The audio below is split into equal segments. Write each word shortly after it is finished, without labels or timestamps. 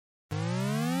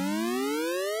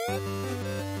Welcome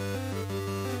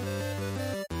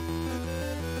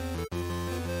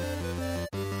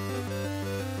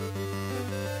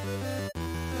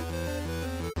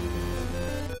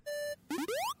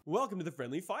to the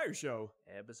Friendly Fire Show.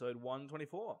 Episode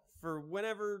 124. For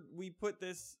whenever we put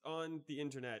this on the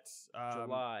internet.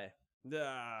 July.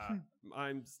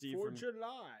 I'm Steve For from... July.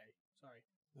 Sorry.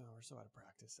 Oh, we're so out of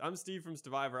practice. I'm Steve from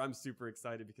Stevivor. I'm super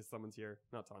excited because someone's here.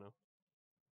 Not Tano.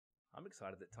 I'm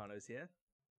excited that Tano's here.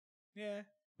 Yeah.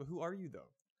 But who are you, though?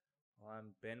 Well, I'm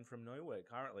Ben from Nowhere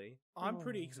currently. I'm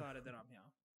pretty excited that I'm here.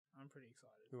 I'm pretty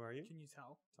excited. Who are you? Can you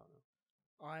tell? Tano.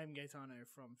 I'm Gaetano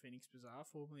from Phoenix Bazaar,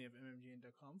 formerly of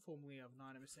MMGN.com, formerly of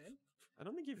 9MSN. I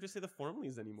don't think you have to say the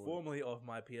formalies anymore. Formerly of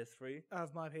my PS3.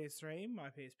 Of my PS3, my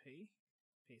PSP.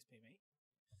 PSP, mate.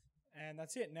 And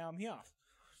that's it. Now I'm here.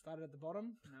 Started at the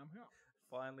bottom, now I'm here.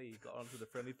 Finally got onto the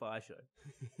Friendly Fire Show.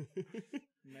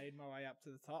 Made my way up to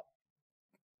the top.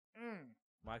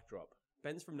 Mic drop.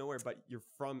 Ben's from nowhere, but you're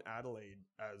from Adelaide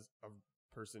as a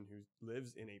person who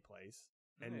lives in a place.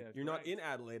 And Yeah, you're not correct. in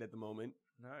Adelaide at the moment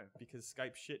No. because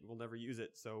Skype shit will never use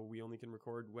it, so we only can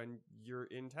record when you're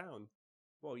in town.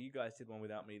 Well, you guys did one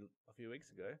without me a few weeks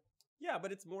ago. Yeah,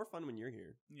 but it's more fun when you're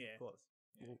here. Yeah. Of course.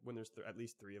 Yeah. When there's at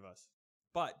least three of us.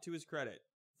 But to his credit,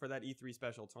 for that E3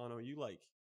 special, Tano, you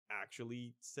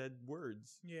actually said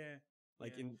words. Yeah. Yeah.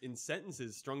 in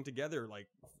sentences strung together,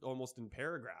 almost in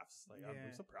paragraphs. I'm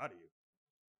Yeah. so proud of you.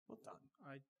 Well done.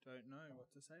 I don't know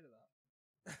what to say to that.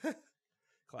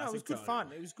 Classic No, it was good Tano.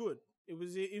 fun. It was good. It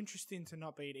was interesting to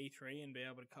not be at E3 and be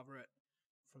able to cover it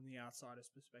from the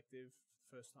outsider's perspective.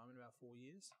 First time in about 4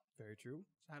 years. Very true.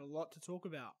 So I had a lot to talk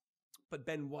about. But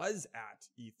Ben was at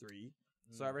E3,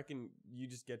 so I reckon you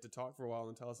just get to talk for a while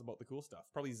and tell us about the cool stuff.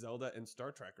 Probably Zelda and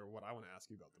Star Trek are what I want to ask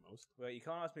you about the most. Well, you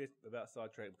can't ask me about Star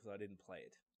Trek because I didn't play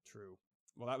it. True.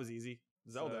 Well, that was easy.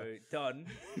 Zelda. So, done.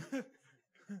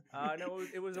 No,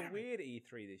 it was a weird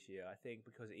E3 this year, I think,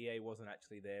 because EA wasn't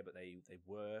actually there, but they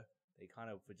were. They kind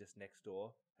of were just next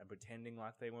door and pretending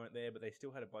like they weren't there, but they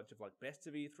still had a bunch of best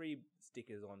of E3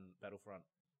 stickers on Battlefield.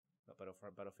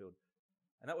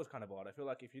 And that was kind of odd. I feel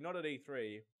like if you're not at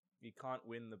E3, you can't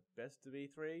win the best of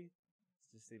E3. It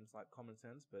just seems like common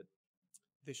sense, but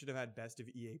They should have had best of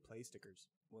EA Play stickers.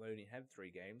 well, they only had 3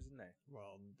 games, didn't they?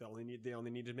 Well, they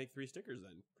only need to make 3 stickers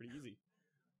then. Pretty easy.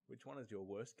 Which one is your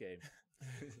worst game?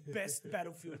 Best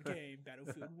Battlefield game,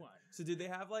 Battlefield 1. So did they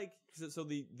have so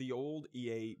the old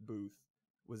EA booth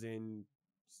was in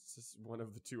one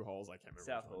of the 2 halls? I can't remember.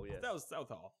 South which one. Hall, yes. That was South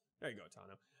Hall. There you go,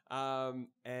 Tano.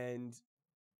 And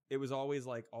it was always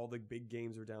all the big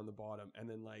games were down the bottom, and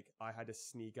then I had to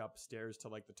sneak upstairs to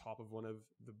the top of one of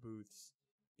the booths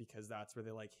because that's where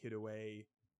they hid away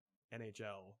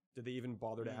NHL. Did they even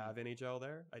bother to have NHL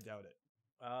there? I doubt it.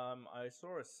 I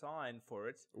saw a sign for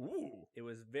it. Ooh. It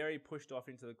was very pushed off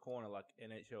into the corner, like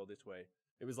NHL this way.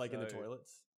 It was in the So-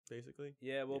 toilets, basically.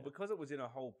 Yeah, well, Yeah. because it was in a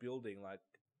whole building,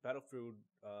 Battlefield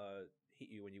hit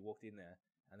you when you walked in there.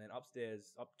 And then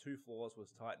upstairs, up 2 floors,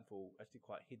 was Titanfall, actually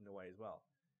quite hidden away as well.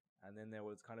 And then there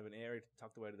was kind of an area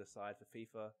tucked away to the side for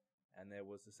FIFA, and there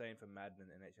was the same for Madden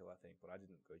and NHL, I think, but I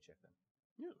didn't go check them.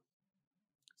 Yeah.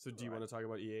 So do you Right. want to talk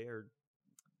about EA or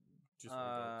just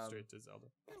wanna go straight to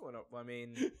Zelda? Yeah, well, no, I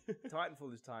mean,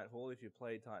 Titanfall is Titanfall. If you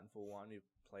played Titanfall 1, you've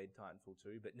played Titanfall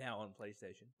 2, but now on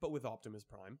PlayStation. But with Optimus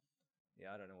Prime.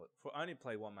 Yeah, I don't know what. I only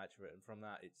played 1 match of it, and from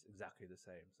that, it's exactly the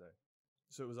same, so.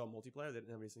 So it was all multiplayer? They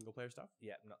didn't have any single player stuff?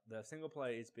 Yeah, no, the single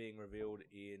player is being revealed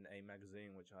in a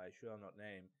magazine, which I shall not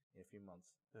name, in a few months.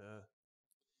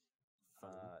 Fun.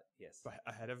 Yes. But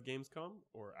ahead of Gamescom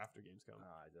or after Gamescom?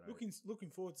 I don't know. Looking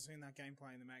forward to seeing that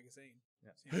gameplay in the magazine.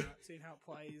 Yeah. Seeing how it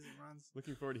plays and runs.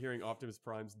 Looking forward to hearing Optimus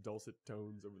Prime's dulcet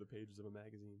tones over the pages of a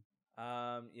magazine.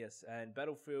 Yes, and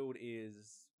Battlefield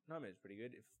is... No, I mean, it's pretty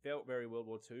good. It felt very World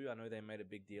War II. I know they made a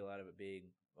big deal out of it being...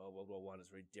 Well, World War I is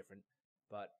very different.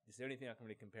 But it's the only thing I can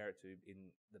really compare it to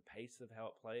in the pace of how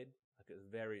it played. It was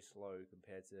very slow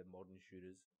compared to modern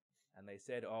shooters. And they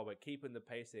said, oh, we're keeping the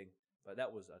pacing. But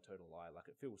that was a total lie.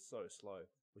 It feels so slow,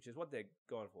 which is what they're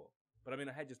going for. But I mean,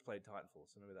 I had just played Titanfall,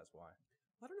 so maybe that's why.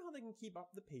 I don't know how they can keep up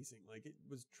the pacing. It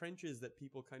was trenches that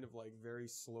people kind of very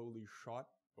slowly shot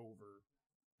over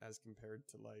as compared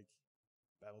to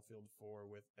Battlefield 4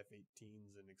 with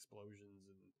F-18s and explosions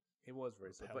and It was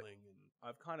very slow. But repelling and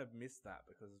I've kind of missed that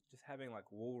because just having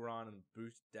wall run and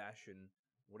boost dash and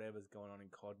whatever's going on in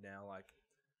COD now,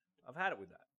 I've had it with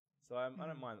that. So I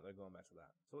don't mind that they're going back to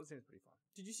that. So it seems pretty fun.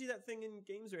 Did you see that thing in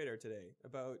Games Radar today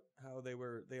about how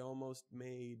they almost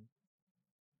made...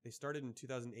 They started in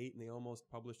 2008 and they almost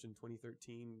published in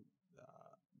 2013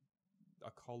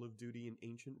 a Call of Duty in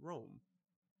Ancient Rome.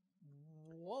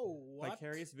 Whoa, what?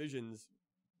 Vicarious Visions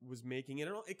was making it.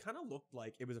 It kind of looked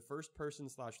like it was a first person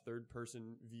 / third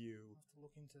person view. I'll have to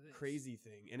look into this. Crazy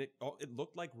thing, and it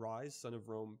looked like Rise, Son of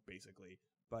Rome, basically.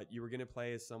 But you were gonna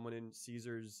play as someone in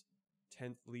Caesar's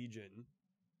 10th Legion,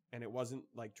 and it wasn't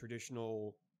like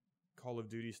traditional Call of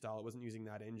Duty style. It wasn't using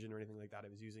that engine or anything like that.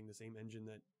 It was using the same engine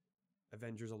that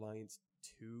Avengers Alliance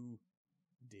 2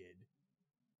 did,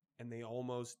 and they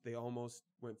almost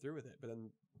went through with it. But then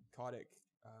Kotick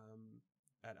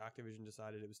at Activision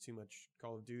decided it was too much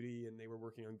Call of Duty, and they were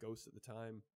working on Ghost at the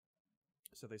time,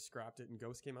 so they scrapped it, and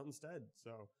Ghost came out instead.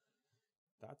 So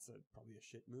that's probably a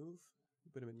shit move.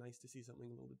 It would have been nice to see something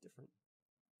a little bit different,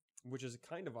 which is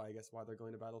kind of, I guess, why they're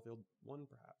going to Battlefield 1,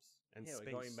 perhaps, and yeah, space.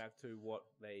 we're going back to what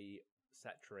they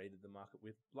saturated the market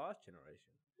with last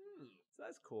generation. So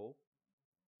that's cool.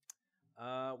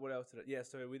 What else did it? Yeah,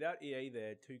 so without EA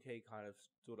there, 2K kind of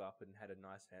stood up and had a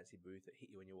nice fancy booth that hit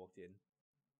you when you walked in,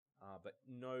 but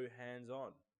no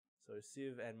hands-on. So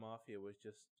Civ and Mafia was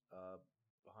just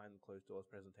behind the closed doors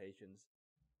presentations.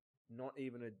 Not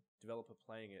even a developer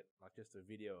playing it, like just a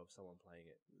video of someone playing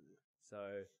it.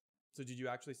 So did you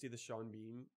actually see the Sean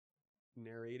Bean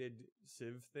narrated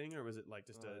Civ thing, or was it like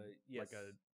just yes. like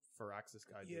a Firaxis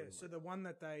guy? Yeah, doing so like, the one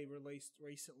that they released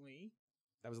recently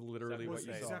that was literally was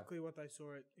what you saw. exactly what they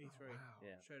saw at E3. Oh, wow.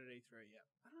 Yeah. Showed at E3, yeah.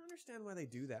 I don't understand why they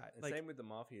do that. And Like, same with the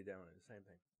Mafia demo, the same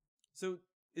thing. so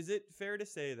is it fair to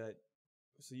say that?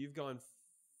 So you've gone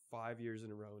 5 years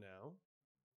in a row now.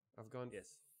 I've gone.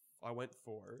 Yes. I went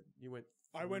 4. You went.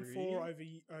 3? I went 4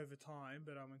 over time,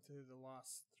 but I went to the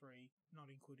last 3, not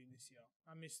including this year.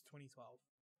 I missed 2012.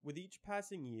 With each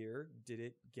passing year, did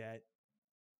it get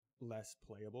less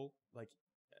playable? Like,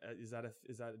 is that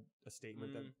a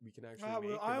statement that we can actually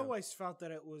make? I always felt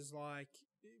that it was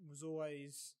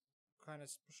always kind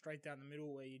of straight down the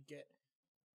middle, where you'd get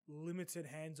limited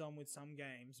hands-on with some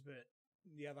games, but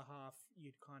the other half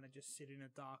you'd kind of just sit in a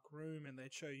dark room and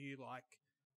they'd show you like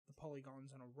the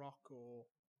polygons on a rock or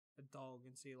a dog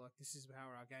and see like, this is how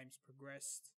our games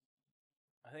progressed.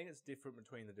 I think it's different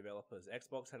between the developers.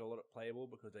 Xbox had a lot of playable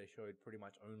because they showed pretty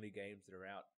much only games that are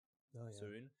out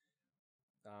soon.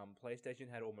 PlayStation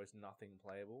had almost nothing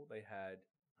playable. They had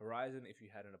Horizon if you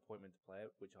had an appointment to play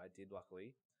it, which I did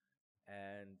luckily,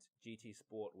 and GT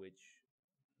Sport, which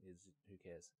is who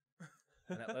cares.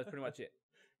 And that's pretty much it.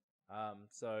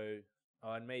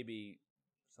 And maybe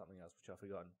something else which I've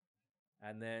forgotten.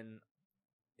 And then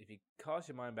if you cast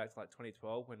your mind back to like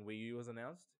 2012 when Wii U was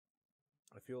announced,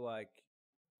 I feel like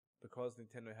because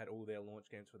Nintendo had all their launch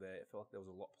games for there, it felt like there was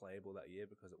a lot playable that year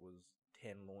because it was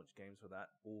 10 launch games for that,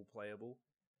 all playable,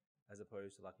 as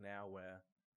opposed to like now where,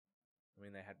 I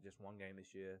mean, they had just one game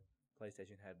this year.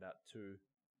 PlayStation had about 2.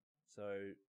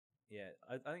 So, yeah,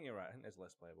 I think you're right. I think there's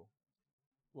less playable.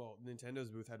 Well, Nintendo's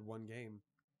booth had one game.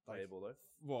 Playable, though.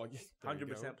 Well,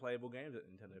 100% playable games at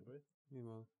Nintendo booth. Yeah,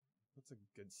 well, that's a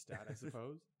good stat, I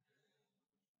suppose.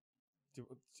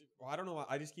 I don't know why.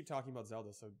 I just keep talking about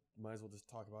Zelda, so might as well just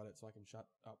talk about it so I can shut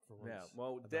up for once. Yeah,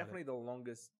 well, definitely the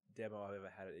longest demo I've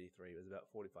ever had at E3 was about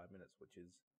 45 minutes, which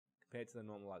is, compared to the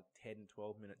normal like 10,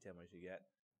 12-minute demos you get,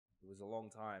 it was a long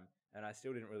time. And I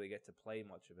still didn't really get to play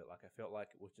much of it. Like, I felt like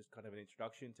it was just kind of an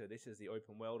introduction to this is the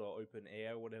open world or open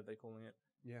air, whatever they're calling it.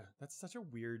 Yeah, that's such a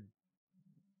weird,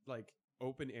 like,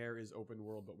 open air is open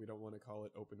world, but we don't want to call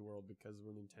it open world because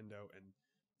we're Nintendo, and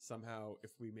somehow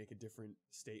if we make a different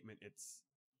statement, it's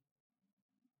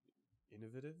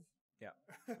innovative. Yeah.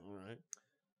 All right.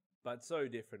 But so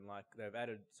different. Like, they've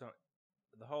added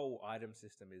the whole item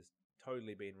system is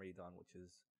totally been redone, which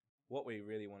is what we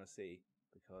really want to see,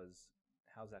 because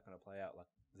how's that going to play out? Like,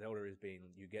 Zelda has been,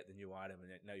 you get the new item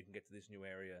and now you can get to this new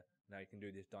area, now you can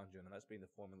do this dungeon, and that's been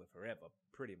the formula forever,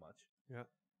 pretty much. Yeah.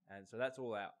 And so that's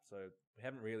all out. So we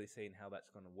haven't really seen how that's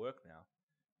going to work now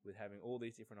with having all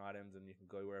these different items and you can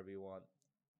go wherever you want.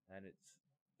 And it's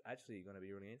actually going to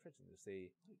be really interesting to see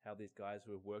how these guys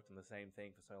who have worked on the same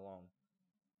thing for so long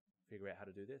figure out how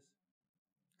to do this.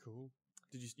 Cool.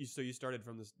 Did so you started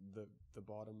from the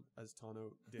bottom as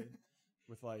Tano did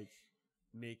with like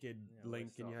naked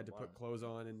Link, and you had to put clothes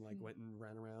on and like went and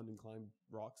ran around and climbed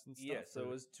rocks and stuff? Yeah, so it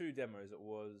was 2 demos. It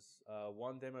was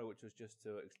one demo which was just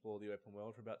to explore the open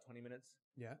world for about 20 minutes.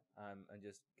 Yeah. And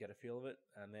just get a feel of it,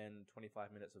 and then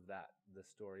 25 minutes of that, the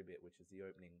story bit, which is the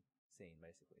opening scene,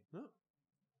 basically. Oh,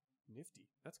 nifty.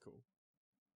 That's cool.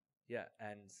 Yeah,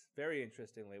 and very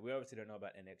interestingly, we obviously don't know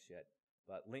about NX yet,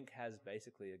 but Link has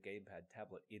basically a gamepad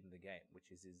tablet in the game,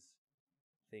 which is his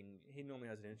thing. He normally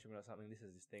has an instrument or something. This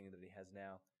is his thing that he has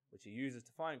now, which he uses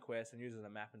to find quests and uses a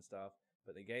map and stuff,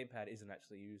 but the gamepad isn't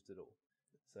actually used at all.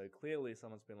 So clearly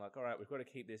someone's been like, all right, we've got to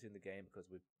keep this in the game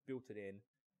because we've built it in.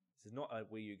 This is not a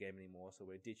Wii U game anymore, so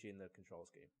we're ditching the control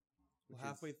scheme. Well,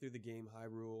 halfway through the game,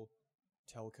 Hyrule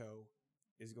Telco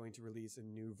is going to release a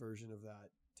new version of that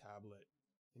tablet,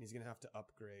 and he's going to have to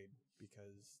upgrade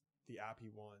because the app he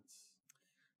wants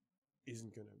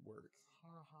isn't going to work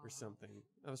or something.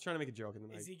 I was trying to make a joke, and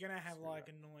then Is he gonna have screwed like up.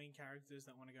 annoying characters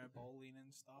that want to go bowling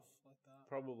and stuff like that?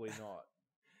 Probably not.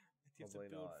 You have to probably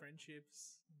build not.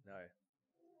 friendships. No.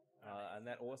 And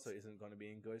that also isn't going to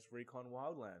be in Ghost Recon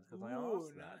Wildlands because I Ooh,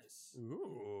 asked that. nice.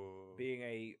 Ooh. Being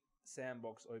a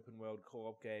sandbox open world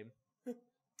co-op game,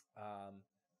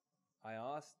 I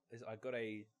asked.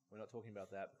 We're not talking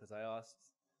about that because I asked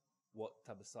what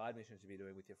type of side missions you'd be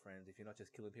doing with your friends if you're not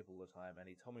just killing people all the time, and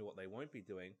he told me what they won't be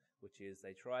doing, which is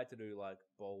they tried to do like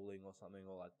bowling or something,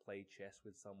 or like play chess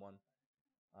with someone,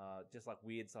 just like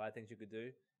weird side things you could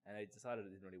do, and they decided it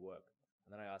didn't really work.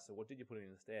 And then I asked, so what did you put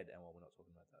in instead? And well, we're not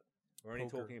talking about that. We're only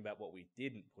Poker. talking about what we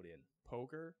didn't put in.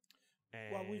 Poker. And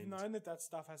Well, we've known that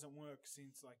stuff hasn't worked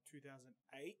since like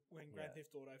 2008 when Grand Yeah.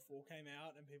 Theft Auto 4 came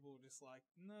out, and people were just like,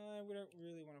 "No, we don't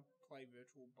really want to play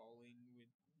virtual bowling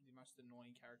with the most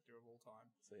annoying character of all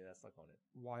time." So yeah, that's not on it.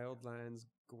 Wildlands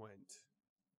Gwent.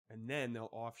 And then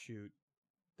they'll offshoot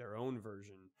their own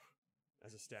version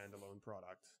as a standalone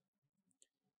product.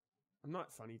 I'm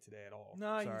not funny today at all. No,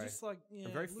 Sorry. you're just like, yeah,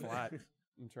 I'm very look- flat.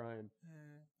 I'm trying.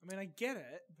 I mean, I get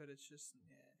it, but it's just,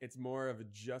 yeah. It's more of a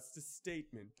justice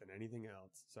statement than anything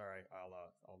else. Sorry,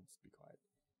 I'll just be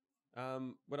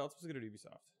quiet. What else was good at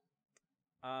Ubisoft?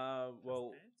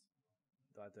 Well,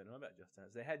 I don't know about Just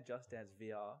Dance. They had Just Dance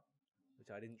VR, which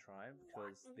I didn't try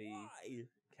because the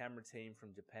camera team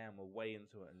from Japan were way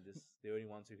into it and just the only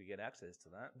ones who could get access to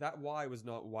that. That why was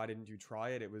not why didn't you try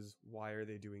it? It was why are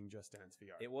they doing Just Dance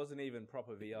VR? It wasn't even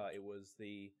proper VR. It was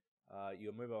the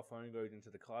your mobile phone goes into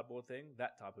the cardboard thing,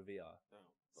 that type of VR.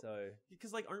 So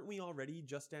Because like, aren't we already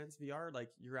Just Dance VR? Like,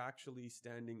 you're actually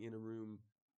standing in a room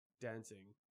dancing.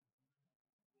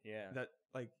 yeah. That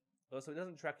like Also, it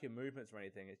doesn't track your movements or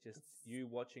anything. It's just you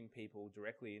watching people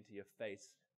directly into your face,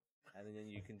 and then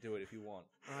you can do it if you want.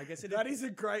 I guess it That is a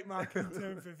great marketing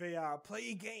term for VR.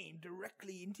 Play a game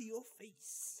directly into your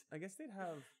face. I guess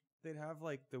they'd have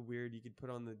like the weird, you could put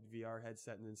on the VR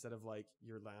headset and instead of like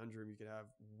your lounge room, you could have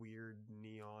weird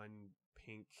neon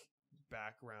pink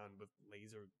background with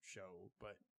laser show,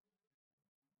 but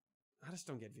I just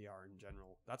don't get VR in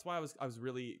general. That's why I was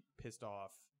really pissed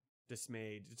off,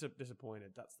 dismayed,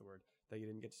 disappointed, that's the word, that you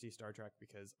didn't get to see Star Trek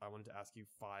because I wanted to ask you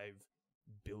 5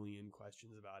 billion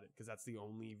questions about it because that's the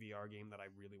only VR game that I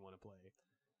really want to play.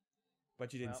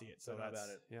 But you didn't Well, see it, so don't know that's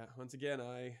about it. yeah. Once again,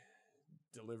 I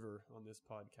deliver on this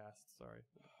podcast. Sorry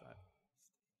about that.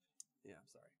 Yeah, I'm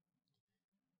sorry.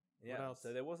 Yeah, else?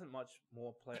 so there wasn't much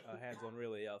more hands-on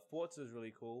really. Forza is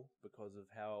really cool because of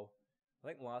how, I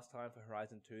think last time for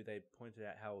Horizon 2 they pointed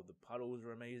out how the puddles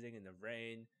are amazing in the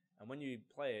rain, and when you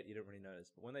play it you don't really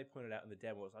notice, but when they pointed out in the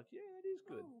demo it's like, yeah, it is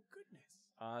good. Oh,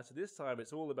 goodness. So this time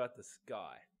it's all about the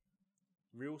sky.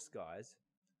 Real skies,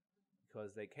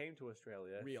 because they came to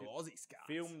Australia, Real Aussie skies.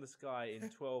 filmed the sky in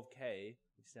 12K,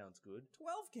 which sounds good,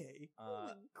 12K.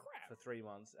 Holy crap. for 3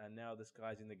 months, and now the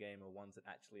skies in the game are ones that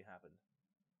actually happened.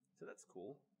 So that's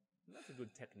cool. And that's a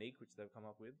good technique which they've come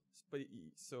up with. But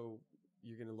so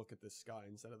you're gonna look at the sky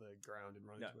instead of the ground and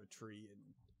run No. into a tree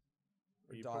and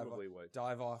or You dive, probably won't.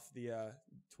 dive off the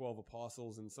 12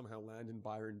 apostles and somehow land in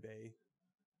Byron Bay.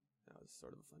 That was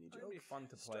sort of a funny It'd joke. be fun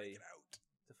to Strike play, it out.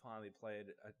 to finally play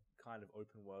a kind of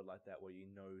open world like that where you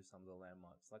know some of the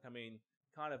landmarks. Like, I mean,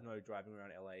 kind of know driving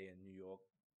around LA and New York,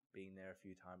 being there a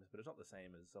few times, but it's not the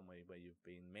same as somewhere where you've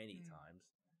been many times.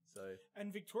 So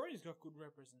And Victoria's got good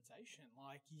representation.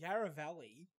 Like Yarra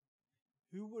Valley,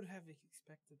 who would have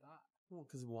expected that? Well,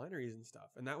 because wineries and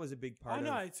stuff, and that was a big part. I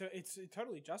know of, it's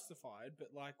totally justified,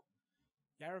 but like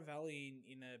Yarra Valley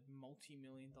in a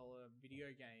multi-million-dollar video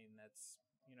game that's,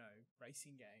 you know,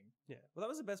 racing game. Yeah, well, that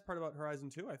was the best part about Horizon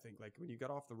 2, I think. Like when you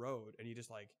got off the road and you just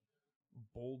like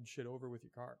bowled shit over with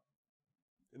your car,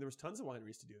 and there was tons of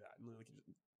wineries to do that. And like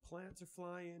plants are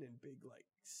flying and big like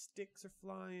sticks are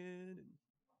flying, and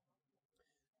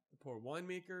the poor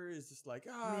winemaker is just like,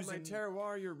 my Losing-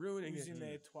 terroir, you're ruining it. Using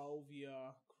their 12-year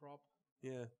crop.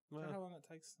 Yeah, Is that how well, long it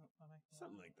takes to make that?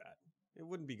 something like that. It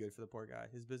wouldn't be good for the poor guy.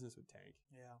 His business would tank,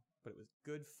 Yeah. but it was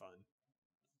good fun.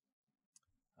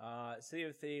 Sea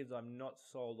of Thieves, I'm not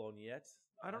sold on yet.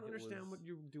 I don't Like, it understand was- what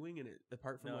you're doing in it,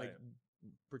 apart from No. like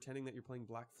pretending that you're playing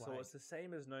Black Flag. So it's the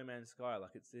same as No Man's Sky.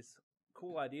 Like, it's this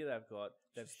cool idea they've got.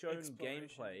 They've Just shown exploration,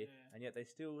 gameplay, yeah. and yet they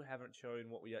still haven't shown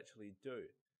what we actually do.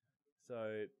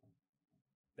 So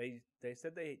they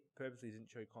said they purposely didn't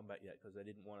show combat yet because they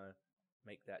didn't want to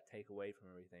make that take away from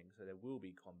everything. So there will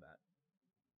be combat,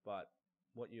 but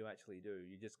what you actually do,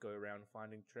 you just go around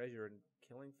finding treasure and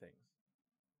killing things.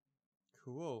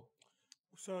 Cool.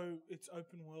 So it's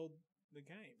open world, the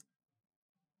game.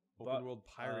 Open But, world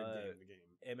pirate game. The game.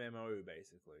 MMO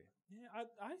basically. Yeah,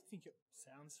 I think it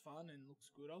sounds fun and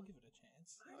looks good. I'll give it a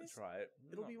chance. I'll try it.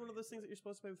 It'll Not be one of really those things that you're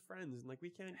supposed to play with friends, and like we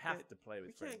can't have to play we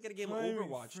with friends. can't get a game of Play with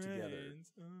Overwatch together. friends.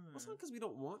 Well, it's not because we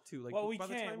don't want to. Like, Well, we by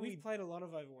the can. time We've played a lot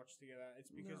of Overwatch together. It's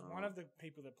because one No. of the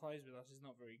people that plays with us is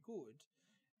not very good,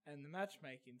 and the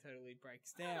matchmaking totally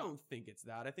breaks I down. don't think it's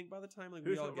that. I think by the time like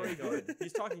Who's we all not get very good.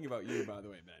 He's talking about you, by the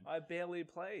way, Ben. I barely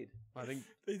played. I think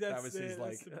That's that was his the-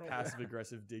 like that's the problem. passive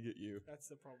aggressive dig at you. That's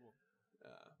the problem.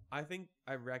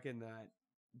 I reckon that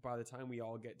by the time we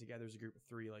all get together as a group of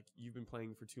 3, like you've been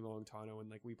playing for too long, Tano, and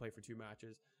like we play for 2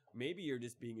 matches. Maybe you're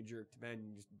just being a jerk to Ben and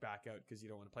you just back out because you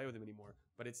don't want to play with him anymore.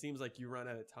 But it seems like you run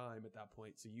out of time at that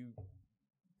point, so you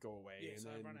go away, Yes,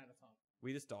 and I then run out of time.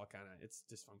 we just all kind of it's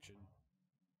dysfunction.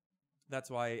 That's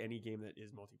why any game that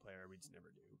is multiplayer we just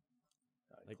never do.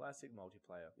 Like- Classic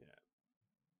multiplayer. Yeah.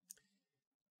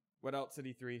 What else at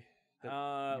E3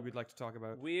 that you would like to talk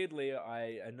about? Weirdly,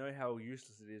 I know how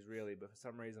useless it is, really, but for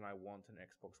some reason I want an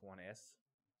Xbox One S.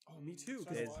 Oh, me too,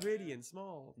 because So it's do I. pretty and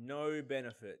small. No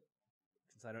benefit,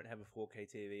 since I don't have a 4K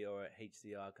TV or a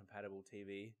HDR compatible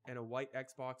TV. And a white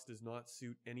Xbox does not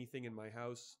suit anything in my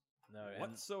house No, and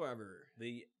whatsoever.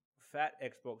 the fat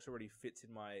Xbox already fits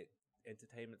in my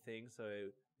entertainment thing, so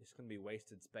it's going to be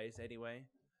wasted space anyway.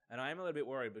 And I am a little bit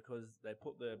worried because they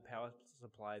put the power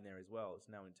supply in there as well. It's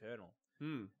now internal.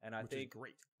 And I Which think is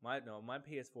great. my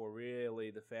PS4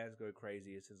 really, the fans go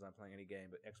crazy as soon as I'm playing any game,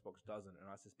 but Xbox doesn't. And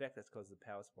I suspect that's because the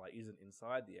power supply isn't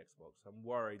inside the Xbox. I'm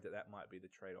worried that might be the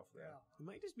trade-off there. It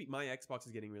might just be my Xbox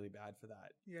is getting really bad for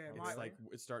that. Yeah, It's like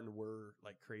it's starting to whir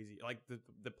like crazy. Like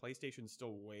the PlayStation's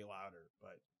still way louder,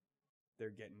 but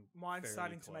they're getting mine's fairly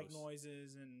starting to make close.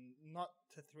 noises, and not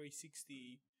to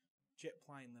 360 jet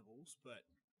plane levels, but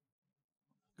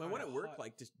My one kinda at work hot.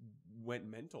 like just went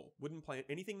mental. Wouldn't play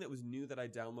anything that was new that I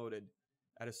downloaded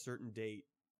at a certain date.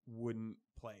 Wouldn't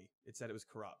play. It said it was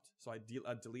corrupt. So I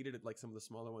deleted it, like some of the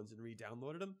smaller ones, and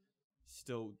re-downloaded them.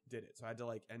 Still did it. So I had to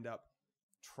like end up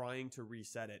trying to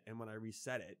reset it. And when I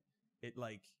reset it, it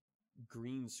like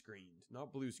green screened,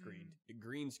 not blue screened. It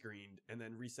green screened and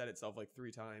then reset itself like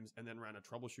 3 times, and then ran a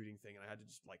troubleshooting thing. And I had to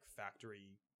just like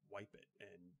factory wipe it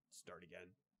and start again,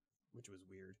 which was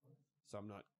weird. So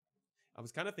I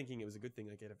was kind of thinking it was a good thing.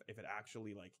 Like if it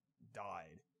actually like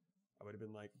died, I would have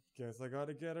been like, guess I got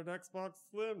to get an Xbox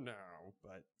Slim now.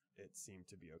 But it seemed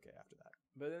to be okay after that.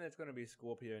 But then it's going to be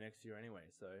Scorpio next year anyway,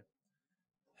 so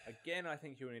again, I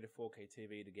think you'll need a 4K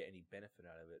TV to get any benefit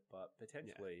out of it, but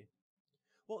potentially.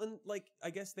 Well, and like I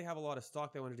guess they have a lot of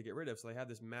stock they wanted to get rid of, so they had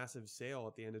this massive sale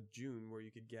at the end of June where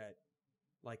you could get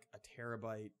like a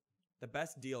terabyte. The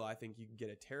best deal I think you can get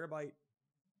a terabyte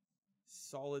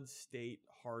solid state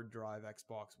hard drive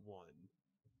Xbox One,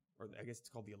 or I guess it's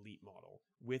called the Elite model,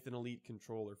 with an Elite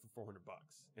controller for $400.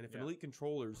 And if an Yeah. Elite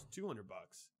controller's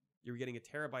 $200, you're getting a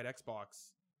terabyte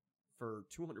Xbox for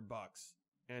 $200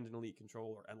 and an Elite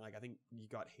controller, and like I think you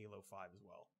got Halo 5 as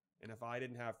well. And if I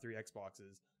didn't have 3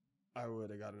 Xboxes, I would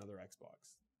have got another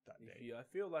Xbox that day. I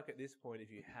feel like at this point,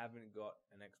 if you haven't got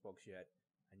an Xbox yet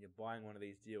and you're buying one of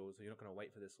these deals, or you're not going to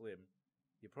wait for the Slim,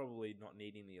 you're probably not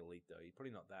needing the Elite though. You're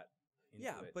probably not that into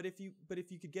Yeah, it. but if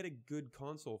you could get a good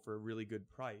console for a really good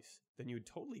price, then you would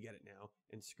totally get it now,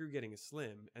 and screw getting a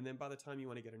Slim. And then by the time you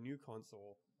want to get a new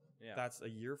console, yeah. that's a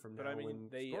year from now. But I mean, when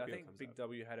I Scorpio think comes Big out.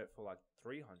 W had it for like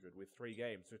 300 with 3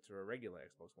 games to a regular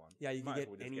Xbox One. Yeah, you Might could as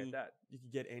well get just any. that. You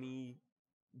could get any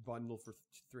bundle for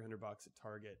 $300 at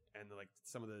Target, and like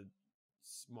some of the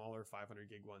smaller 500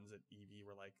 gig ones at EV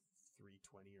were like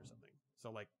 $320 or something.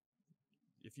 So like,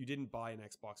 if you didn't buy an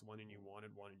Xbox One and you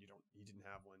wanted one and you didn't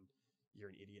have one, you're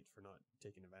an idiot for not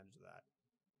taking advantage of that.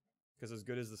 Because as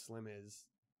good as the Slim is,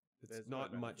 it's There's no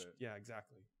not much. benefit. Yeah,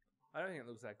 exactly. I don't think it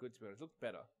looks that good to be honest. It looks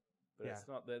better, but Yeah. it's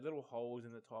not. The little holes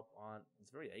in the top aren't.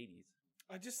 It's very 80s.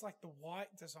 I just like the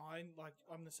white design. Like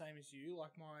I'm the same as you.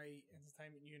 Like my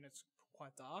entertainment unit's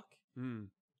quite dark, and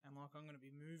like I'm going to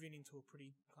be moving into a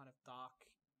pretty kind of dark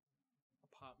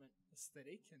apartment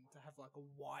aesthetic, and to have like a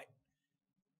white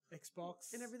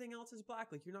Xbox And everything else is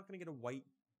black. Like you're not going to get a white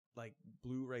like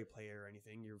Blu-ray player or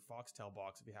anything. Your Foxtel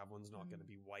box, if you have one's not going to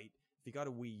be white. If you got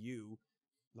a Wii U,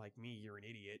 like me, you're an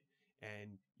idiot,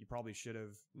 and you probably should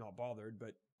have not bothered.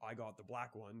 But I got the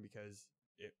black one because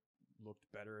it looked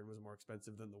better and was more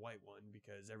expensive than the white one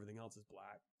because everything else is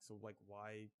black. So like,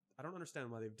 why? I don't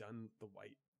understand why they've done the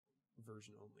white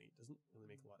version only. It doesn't really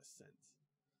make a lot of sense.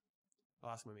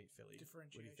 I'll ask my mate Philly what he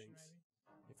differentiation, thinks. maybe.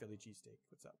 Hey, Philly cheesesteak.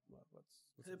 What's up? What's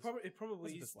It this? probably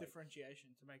what's is this like? differentiation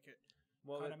to make it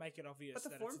Well, kind of make it obvious. But the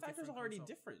that form it's a factor's different already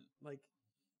console. different. Like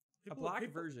People- a black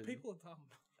people- version. People are dumb.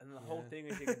 And the whole Yeah. thing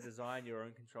is you can design your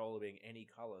own controller being any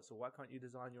color. So why can't you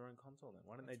design your own console then?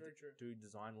 Why don't That's they very true. do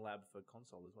design lab for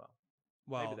console as well?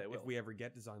 Well, they if will. we ever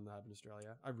get Design Lab in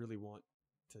Australia, I really want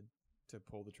to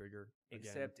pull the trigger again.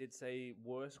 Except it's a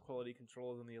worse quality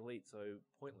controller than the Elite, so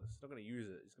pointless. It's not going to use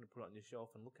it. It's going to put it on your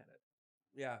shelf and look at it.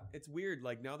 Yeah, it's weird.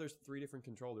 Like now there's 3 different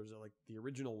controllers. Like the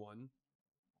original one,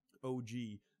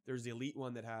 OG. There's the Elite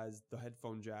one that has the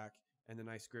headphone jack and the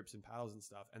nice grips and paddles and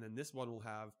stuff. And then this one will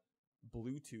have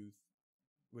Bluetooth,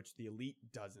 which the Elite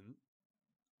doesn't.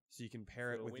 So you can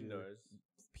pair it For with Windows.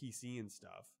 your PC and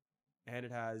stuff. And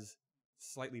it has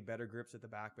slightly better grips at the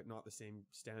back, but not the same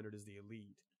standard as the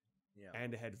Elite. Yeah.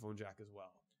 And a headphone jack as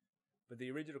well. But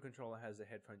the original controller has a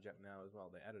headphone jack now as well.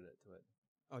 They added it to it.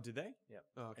 Oh, did they? Yep.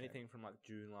 Oh, okay. Anything from like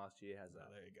June last year has Oh, that.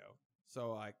 there you go.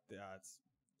 So like,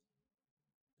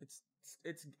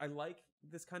 it's I like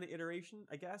this kind of iteration,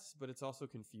 I guess, but it's also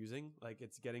confusing. Like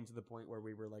it's getting to the point where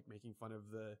we were like making fun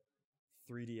of the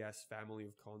 3DS family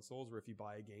of consoles, where if you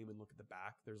buy a game and look at the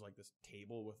back, there's like this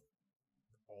table with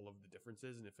all of the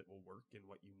differences and if it will work and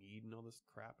what you need and all this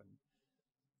crap. And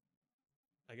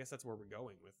I guess that's where we're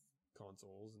going with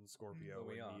consoles and Scorpio But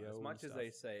we and are. Neo As and much as stuff. they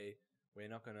say we're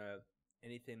not going to,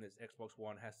 anything that's Xbox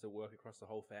One has to work across the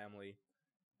whole family,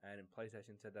 and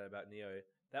PlayStation said that about Neo,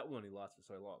 that will only last for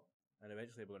so long. And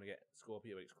eventually we're going to get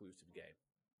Scorpio exclusive game.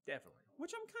 Definitely.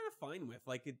 Which I'm kind of fine with.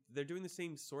 Like they're doing the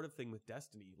same sort of thing with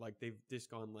Destiny. Like they've just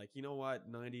gone like, you know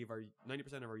what, 90%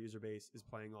 of our user base is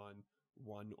playing on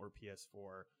One or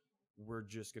PS4. We're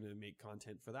just gonna make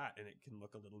content for that, and it can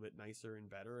look a little bit nicer and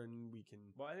better, and we can.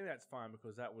 Well, I think that's fine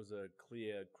because that was a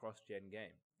clear cross-gen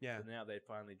game. Yeah. So now they're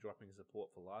finally dropping support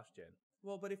for last gen.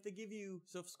 Well, but if they give you,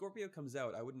 so if Scorpio comes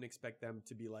out, I wouldn't expect them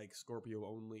to be like Scorpio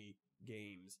only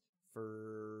games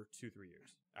for 2-3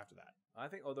 years after that. I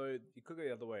think, although it could go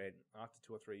the other way, after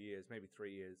 2 or 3 years, maybe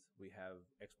 3 years, we have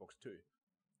Xbox 2,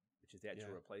 which is the actual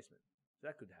Yeah. replacement. So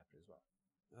that could happen as well.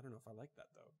 I don't know if I like that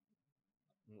though.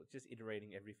 Well, it's just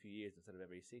iterating every few years instead of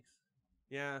every 6.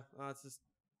 Yeah, it's just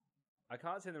I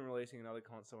can't see them releasing another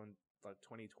console in like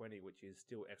 2020, which is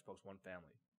still Xbox One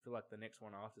family. I feel like the next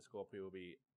one after Scorpio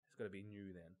it's got to be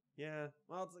new then. yeah.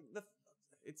 Well, it's like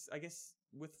it's I guess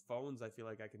with phones, I feel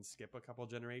like I can skip a couple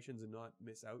generations and not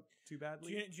miss out too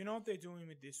badly. Do you know what they're doing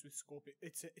with this with Scorpio?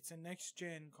 It's a next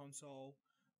gen console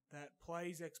that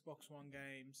plays Xbox One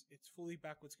games. It's fully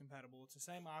backwards compatible. It's the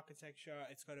same architecture.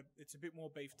 It's a bit more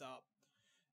beefed up.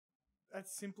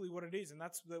 That's simply what it is, and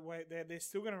that's the way they're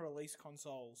still going to release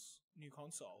new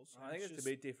consoles. I think it's a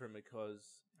bit different because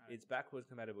it's backwards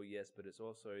compatible, yes, but it's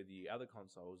also the other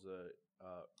consoles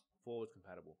are forwards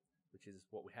compatible, which is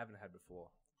what we haven't had before,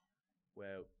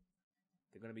 where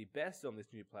they're going to be best on this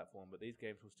new platform, but these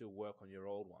games will still work on your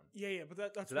old one. Yeah, but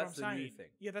that's So what that's I'm the new saying. thing.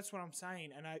 Yeah, that's what I'm saying,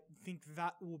 and I think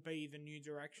that will be the new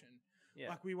direction. Yeah.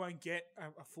 Like we won't get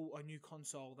a new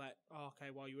console that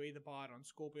you either buy it on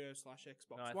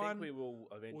Scorpio/Xbox No, I One. think we will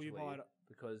eventually, you buy it-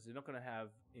 because you're not going to have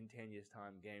in 10 years'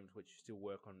 time games which still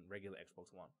work on regular Xbox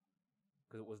One,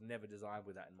 because it was never designed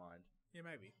with that in mind. Yeah,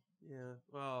 maybe. Yeah.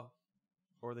 Well,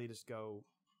 or they just go.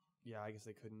 Yeah, I guess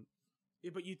they couldn't.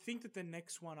 Yeah, but you'd think that the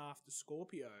next one after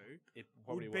Scorpio It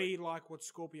probably would be like what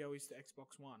Scorpio is to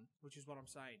Xbox One, which is what I'm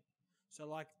saying. So,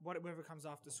 like, whatever comes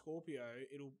after Scorpio,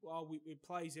 it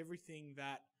plays everything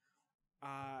that.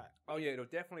 Oh yeah,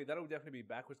 that'll definitely be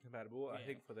backwards compatible. I Yeah.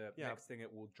 think for the Yeah. next thing,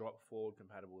 it will drop forward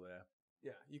compatible there.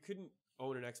 Yeah, you couldn't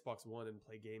own an Xbox One and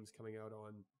play games coming out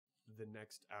on the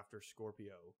next after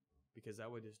Scorpio because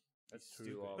that would just be That's too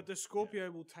stupid. long. But the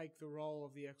Scorpio will take the role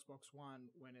of the Xbox One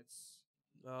when it's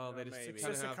Oh, they just maybe. kind of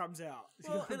successor have. comes out.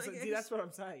 Well, and I See, guess- that's what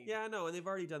I'm saying. Yeah, no, and they've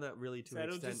already done that really to So an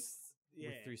it'll extent just with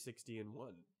 360 and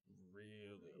one.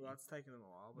 Really. Well, it's taken them a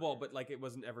while. Well, but like it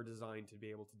wasn't ever designed to be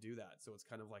able to do that, so it's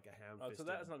kind of like a ham-fisted. So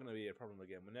that's not going to be a problem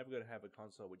again. We're never going to have a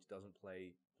console which doesn't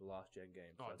play the last gen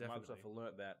games. Oh, So definitely. Microsoft have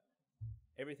learnt that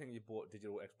everything you bought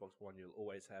digital Xbox One, you'll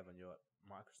always have on your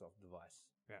Microsoft device.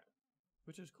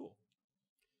 which is cool.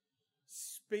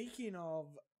 Speaking of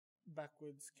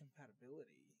backwards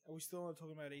compatibility, are we still not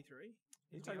talking about E3?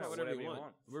 You can talk talk about about whatever you whatever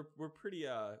want. you want. We're pretty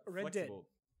Red Dead. flexible.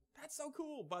 That's so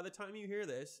cool. By the time you hear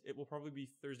this, it will probably be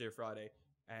Thursday or Friday,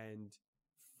 and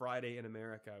Friday in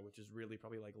America, which is really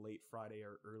probably like late Friday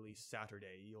or early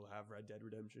Saturday, you'll have Red Dead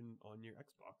Redemption on your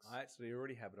Xbox. I actually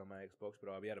already have it on my Xbox,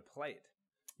 but I'll be able to play it.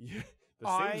 Yeah,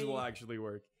 the Sims will actually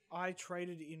work. I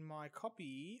traded in my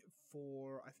copy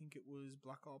for, I think it was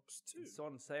Black Ops 2 It's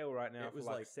on sale right now It for was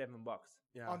like like- $7.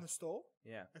 Yeah. on the store,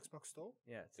 Yeah, Xbox store.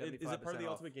 yeah. Is it part of the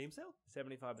off. Ultimate Game Sale?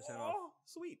 75% off. Oh,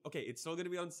 sweet. Okay, it's still going to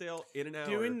be on sale in an hour.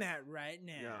 Doing that right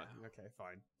now. Yeah. Okay,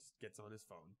 fine. Just gets on his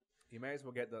phone. You may as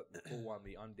well get the full one,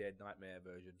 the Undead Nightmare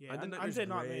version. Yeah, Undead Nightmare's Undead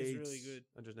Nightmare is great. really good.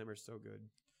 Undead Nightmare's so good.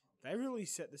 They really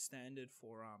set the standard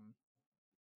for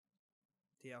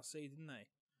DLC, didn't they?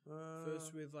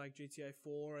 First with like GTA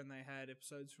 4, and they had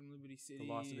episodes from Liberty City.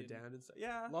 The Lost in the and Damned and stuff.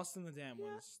 Yeah. Lost in the Dam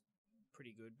Yeah. was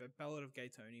pretty good, but Ballad of Gay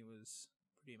Tony was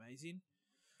pretty amazing.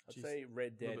 I'd Jeez, say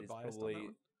Red little Dead bit is biased on that probably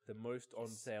one. the most on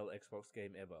Yes. sale Xbox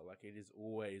game ever. Like, it is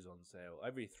always on sale.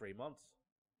 Every 3 months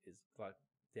is like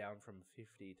down from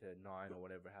 50 to 9 or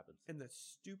whatever happens. And the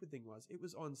stupid thing was, it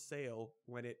was on sale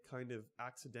when it kind of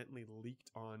accidentally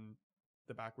leaked on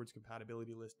the backwards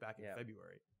compatibility list back in Yeah.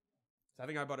 February. So I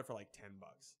think I bought it for like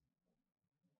 $10.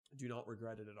 Do not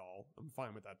regret it at all. I'm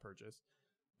fine with that purchase,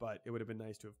 but it would have been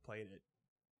nice to have played it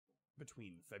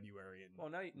between February and Well,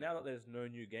 now that there's no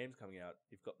new games coming out,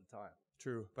 you've got the time.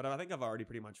 True, but I think I've already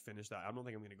pretty much finished that. I don't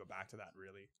think I'm going to go back to that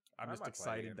really. I'm I just might play it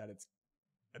excited again. that it's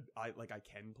I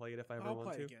can play it if I ever I'll want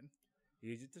play to. it again.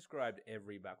 You just described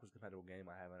every backwards compatible game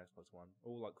I have on Xbox One.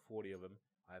 All like 40 of them.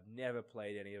 I've never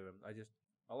played any of them.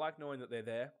 I like knowing that they're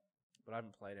there, but I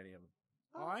haven't played any of them.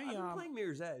 I've I've been playing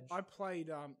Mirror's Edge. I played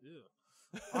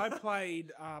I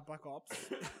played Black Ops.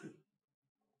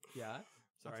 yeah.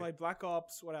 Sorry. I played Black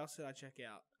Ops. What else did I check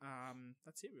out?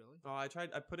 That's it really. Oh, I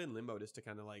put in Limbo just to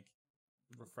kind of like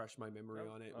refresh my memory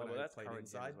on it when well, I that's played current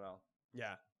gen Inside. as well.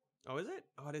 Yeah. Oh, is it?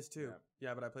 Oh, it is too.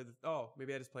 Yeah, but I played the. Oh,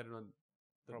 maybe I just played it on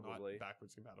the Probably. not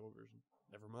backwards compatible version.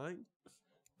 Never mind.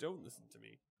 Don't listen to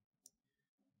me.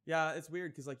 Yeah, it's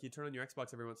weird because like you turn on your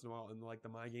Xbox every once in a while, and like the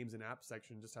My Games and Apps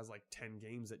section just has like 10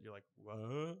 games that you're like,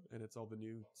 what? And it's all the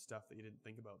new stuff that you didn't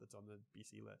think about that's on the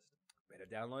BC list. Better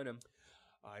download them.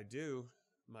 I do.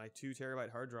 My 2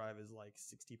 terabyte hard drive is like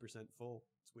 60% full.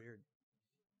 It's weird.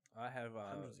 I have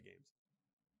Hundreds of games.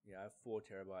 I have 4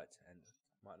 terabytes and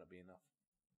might not be enough.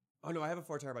 Oh no, I have a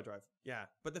 4 terabyte drive. Yeah,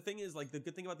 but the thing is, like, the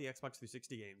good thing about the Xbox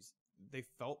 360 games, they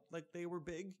felt like they were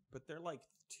big, but they're like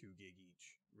 2 gig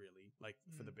each, really, like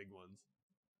for the big ones,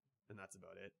 and that's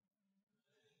about it.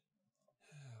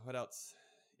 What else?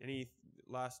 Any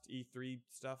last E3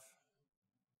 stuff?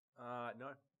 No.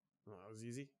 Oh, that was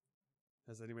easy.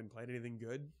 Has anyone played anything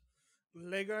good?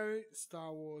 Lego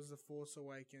Star Wars: The Force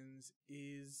Awakens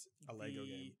is A Lego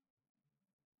game.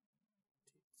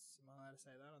 Am I allowed to say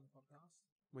that on the podcast?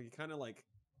 Well, you kind of like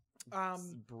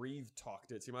breathe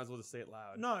talked it, so you might as well just say it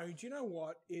loud. No, do you know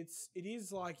what? It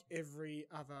is like every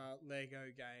other Lego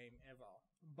game ever,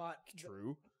 but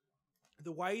True.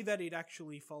 the way that it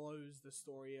actually follows the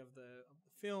story of the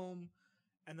film,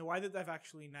 and the way that they've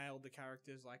actually nailed the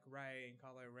characters like Rey and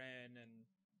Kylo Ren, and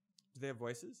Do they have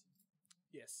voices?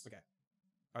 yes, Okay.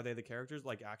 Are they the characters,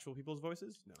 like actual people's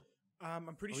voices? No.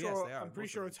 I'm pretty Oh, sure. yes, they are, I'm pretty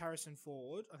most sure of it's Harrison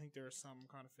Ford. I think there are some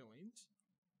kind of fill-ins.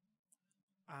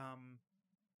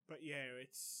 But yeah,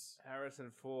 it's.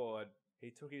 Harrison Ford, he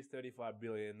took his 35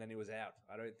 billion, then he was out.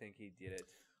 I don't think he did it.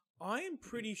 I am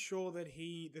pretty sure that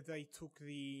they took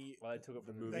the. Well, they took it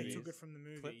from the They movies. took it from the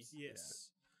movie. Clips? Yes.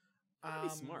 That'd be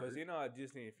smart. Because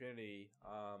Disney Infinity,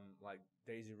 like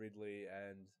Daisy Ridley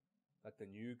and like the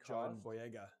new John cast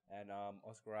Boyega. and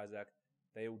Oscar Isaac,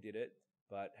 they all did it.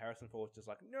 But Harrison Ford's just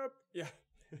like, nope. Yeah.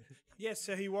 Yes,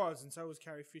 so he was, and so was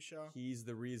Carrie Fisher. He's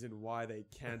the reason why they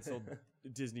canceled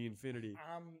Disney Infinity.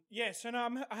 Yeah, so no,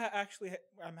 I'm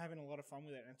having a lot of fun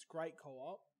with it, and it's great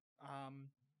co-op.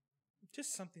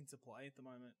 Just something to play at the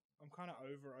moment. I'm kind of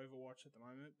over Overwatch at the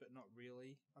moment, but not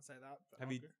really. I'll say that. But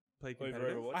Have you I'll go. played Over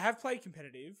competitive? Overwatch? I have played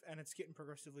competitive, and it's getting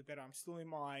progressively better. I'm still in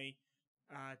my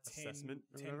 10 Assessment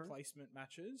or whatever? placement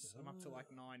matches. I'm up to like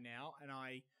 9 now, and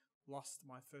I lost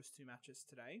my first 2 matches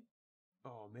today.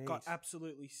 Oh, mate. Got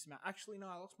absolutely smashed. Actually, no,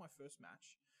 I lost my first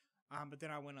match. But then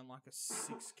I went on like a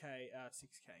 6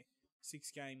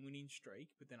 game winning streak,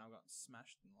 but then I got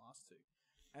smashed in the last 2.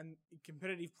 And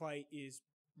competitive play is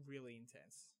really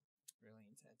intense. Really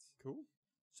intense. Cool.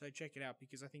 So check it out,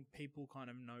 because I think people kind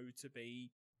of know to be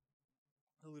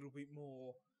a little bit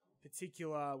more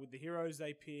particular with the heroes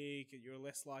they pick. You're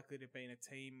less likely to be in a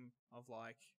team of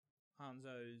like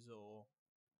Hanzos or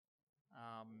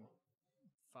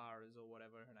Farahs or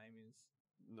whatever her name is.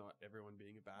 Not everyone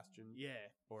being a Bastion. Yeah.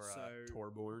 Or so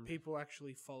Torborn. people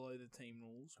actually follow the team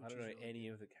rules. I don't know any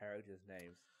of the characters'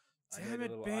 names. I know Damn the it,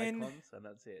 little Ben. icons, and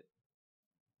that's it.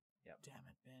 Yep. Damn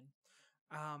it,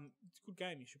 Ben. It's a good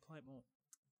game. You should play it more.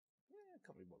 Yeah,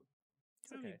 can't be bothered.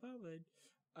 It's Can't okay. be bothered.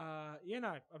 Yeah,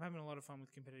 no, I'm having a lot of fun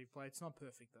with competitive play. It's not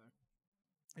perfect though.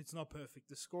 It's not perfect.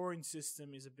 The scoring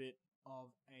system is a bit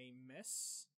of a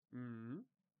mess, Mm-hmm.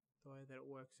 the way that it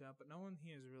works out. But no one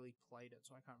here has really played it,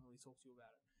 so I can't really talk to you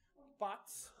about it. But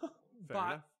Fair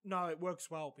enough. no, it works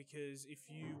well, because if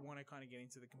you want to kind of get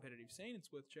into the competitive scene,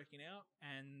 it's worth checking out.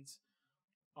 And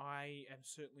I am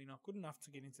certainly not good enough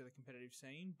to get into the competitive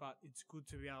scene, but it's good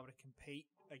to be able to compete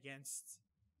against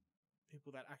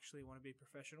people that actually want to be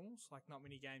professionals. Like, not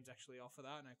many games actually offer that.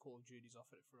 I know Call of Duty's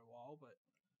offered it for a while, but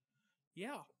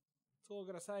yeah, that's all I've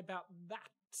got to say about that.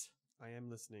 I am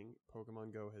listening.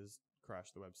 Pokemon Go has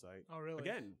crashed the website Oh, really?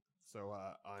 again. So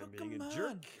I'm being a Pokemon.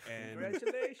 jerk and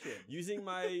Congratulations. using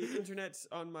my internet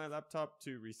on my laptop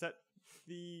to reset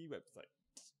the website.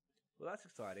 Well, that's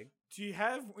exciting. Do you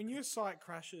have, when your site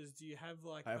crashes, do you have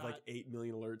like I have that- like 8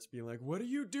 million alerts being like, "What are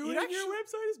you doing? actually- Your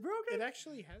website is broken." It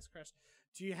actually has crashed.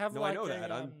 Do you have No, like I know a,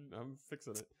 that. I'm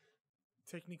fixing it.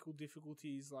 technical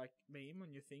difficulties like meme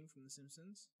on your thing from The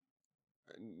Simpsons?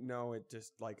 No, it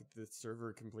just like the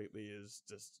server completely is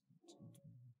just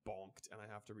bonked, and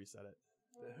I have to reset it.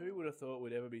 Who would have thought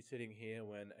we'd ever be sitting here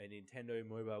when a Nintendo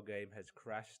mobile game has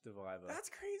crashed Survivor? That's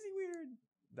crazy weird.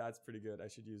 That's pretty good. I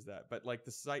should use that. But like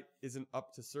the site isn't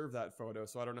up to serve that photo,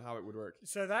 so I don't know how it would work.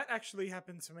 So that actually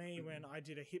happened to me when I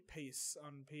did a hit piece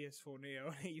on PS4 Neo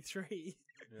and E3.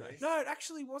 Really? No, it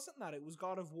actually wasn't that. It was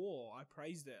God of War. I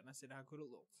praised it and I said how good it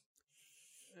looked.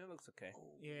 It looks okay.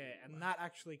 Yeah, and that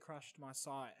actually crushed my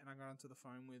site, and I got onto the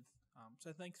phone with.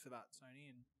 So thanks for that, Sony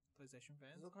and PlayStation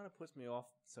fans. It kind of puts me off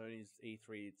Sony's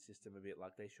E3 system a bit.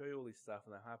 Like, they show you all this stuff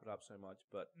and they hype it up so much,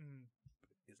 but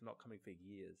it's not coming for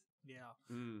years. Yeah,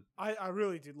 Mm. I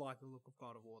really did like the look of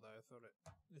God of War though. I thought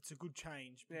it's a good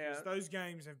change because Yeah. those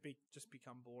games have just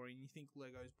become boring. You think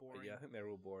Lego's But boring? yeah, I think they're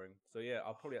all boring. So yeah,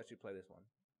 I'll probably actually play this one.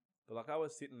 But like, I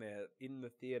was sitting there in the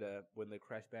theater when the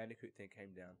Crash Bandicoot thing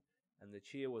came down, and the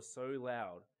cheer was so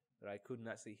loud that I couldn't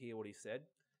actually hear what he said.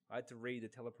 I had to read the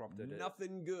teleprompter.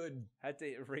 Nothing good. Had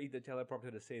to read the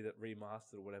teleprompter to see that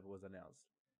remastered or whatever was announced.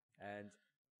 And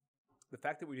the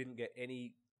fact that we didn't get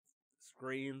any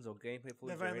screens or gameplay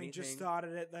footage They've or only anything, just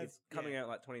started it. it's coming out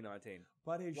like 2019.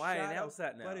 But his Why shadow, announce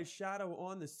that now? But his shadow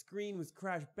on the screen was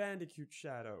Crash Bandicoot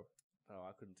shadow, Oh,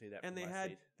 I couldn't see that. and from they my had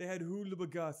seat. they had Hula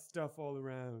Baga stuff all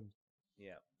around.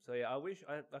 Yeah. So yeah,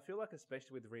 I feel like,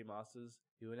 especially with the remasters,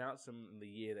 you announce them in the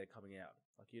year they're coming out.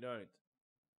 Like, you don't,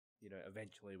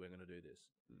 eventually we're going to do this.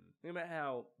 Think about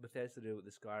how Bethesda did with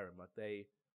the Skyrim. Like,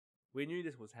 we knew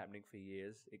this was happening for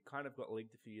years. It kind of got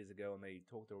leaked a few years ago, and they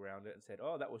talked around it and said,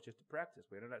 "Oh, that was just a practice.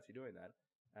 We're not actually doing that."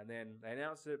 And then they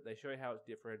announced it. They show you how it's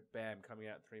different. Bam, coming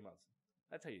out in 3 months.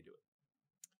 That's how you do it.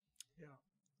 Yeah.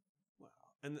 Wow.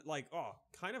 And like,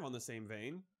 kind of on the same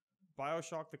vein,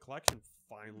 BioShock the Collection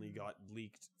finally got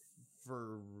leaked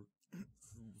for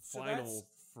So final that's-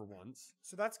 for once.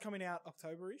 So that's coming out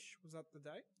October-ish. Was that the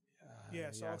date?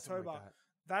 Yeah, so something like October. that.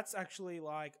 That's actually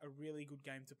like a really good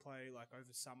game to play like over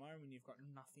summer when you've got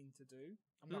nothing to do.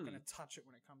 I'm not going to touch it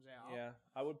when it comes out. Yeah,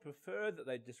 I would prefer that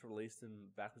they just release them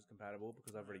backwards compatible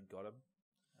because I've already got them.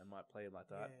 I might play them like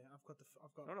that. Yeah, I've got. I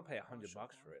don't want to pay $100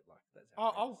 BioShock for it. Like, that's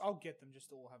I'll get them just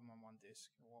to all have them on one disc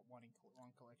or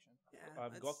one collection.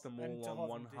 I've got them and to all have on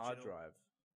one them hard digital. drive.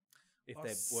 If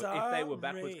Oh, they were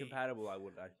backwards sorry. compatible, I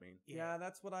would. I mean, Yeah,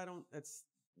 that's what I don't. It's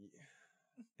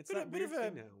Bit that of weird a,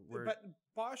 thing now. Where but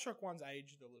Bioshock one's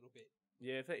aged a little bit.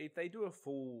 yeah. If they do a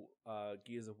full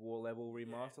Gears of War level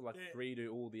remaster, like yeah. 3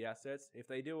 do all the assets. If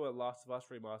they do a Last of Us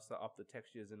remaster, up the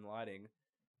textures and lighting,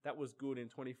 that was good in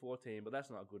 2014, but that's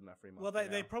not a good enough remaster. Well, they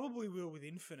now. probably will with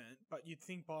Infinite, but you'd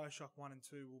think Bioshock 1 and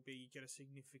 2 will get a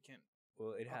significant.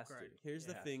 Well, it has upgrade. to. Here's It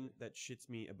the has thing to. that shits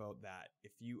me about that.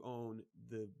 If you own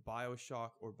the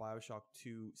BioShock or BioShock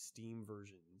 2 Steam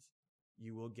versions,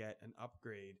 you will get an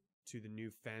upgrade to the new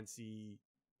fancy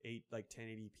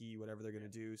 1080p, whatever they're going to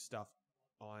do stuff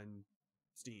on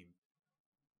Steam.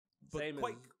 But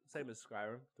Same as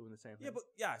Skyrim, doing the same thing. yeah, but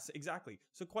yes, exactly.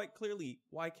 So quite clearly,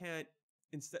 why can't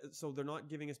so they're not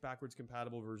giving us backwards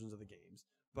compatible versions of the games,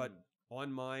 but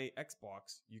on my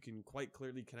Xbox, you can quite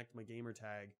clearly connect my gamer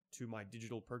tag to my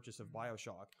digital purchase of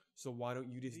BioShock. So why don't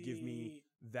you just give me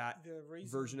that the reason,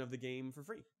 version of the game for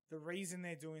free? The reason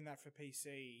they're doing that for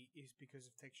PC is because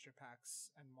of texture packs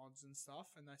and mods and stuff,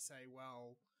 and they say,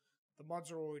 well, the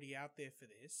mods are already out there for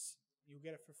this. You'll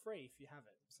get it for free if you have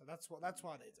it. So that's why they're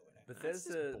doing it.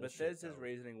 Bethesda's though.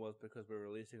 reasoning was because we're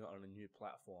releasing it on a new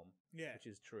platform, Yeah. which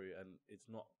is true, and it's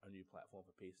not a new platform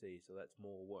for PC, so that's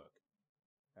more work.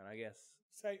 And I guess,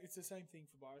 It's the same thing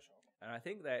for Bioshock. and I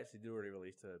think they actually do already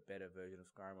release a better version of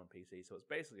Skyrim on PC, so it's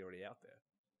basically already out there.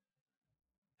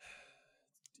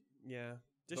 Yeah.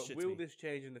 But will this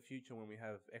change in the future when we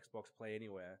have Xbox Play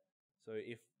Anywhere? So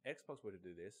if Xbox were to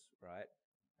do this, right,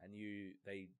 and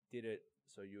they did it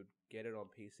so you'd get it on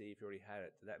PC if you already had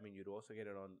it, does that mean you'd also get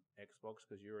it on Xbox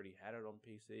because you already had it on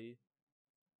PC?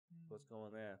 What's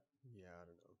going there? Yeah, I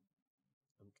don't know.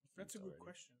 I'm confused That's a good already.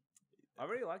 question. I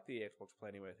really like the Xbox Play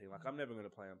Anywhere thing. Like, I'm never going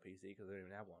to play on PC because I don't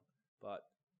even have one. But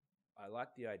I like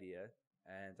the idea,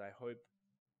 and I hope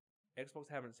Xbox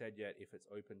haven't said yet if it's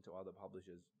open to other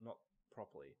publishers, not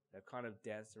properly. They've kind of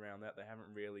danced around that. They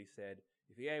haven't really said,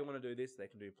 if EA want to do this, they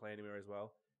can do Play Anywhere as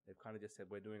well. They've kind of just said,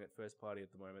 we're doing it first party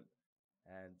at the moment,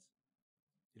 and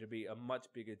it'll be a much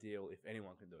bigger deal if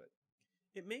anyone can do it.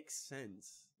 It makes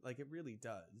sense. Like, it really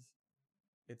does.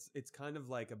 It's kind of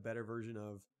like a better version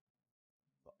of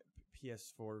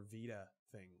PS4 Vita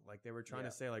thing. Like, they were trying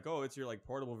to say, like, oh, it's your, like,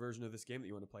 portable version of this game that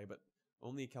you want to play, but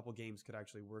only a couple games could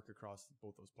actually work across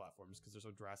both those platforms because they're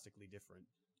so drastically different.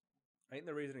 I think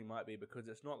the reasoning might be because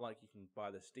it's not like you can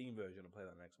buy the Steam version and play that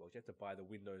on Xbox. You have to buy the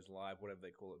Windows Live, whatever they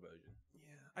call it, version.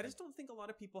 Yeah. I just don't think a lot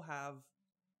of people have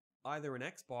either an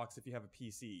Xbox if you have a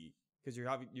PC, because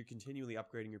you're continually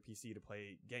upgrading your PC to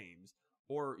play games,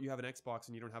 or you have an Xbox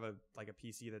and you don't have a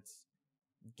PC that's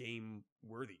game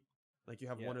worthy. Like, you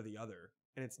have one or the other.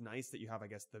 And it's nice that you have, I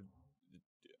guess, the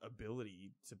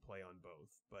ability to play on both,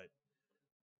 but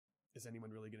is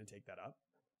anyone really going to take that up?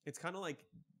 It's kind of like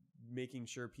making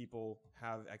sure people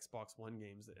have Xbox One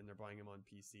games and they're buying them on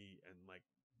PC, and like,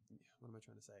 what am I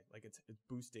trying to say? Like, it's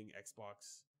boosting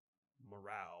Xbox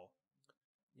morale.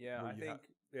 Yeah, I think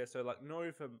so like,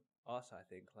 no, from us, I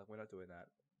think like we're not doing that,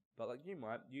 but like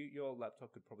your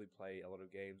laptop could probably play a lot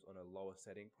of games on a lower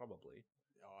setting, probably.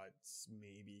 It's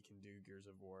maybe can do Gears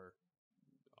of War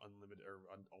Unlimited or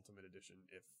Ultimate Edition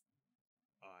if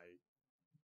I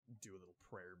do a little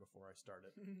prayer before I start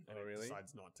it and it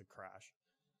decides not to crash.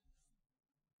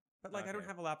 But like, I don't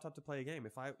have a laptop to play a game.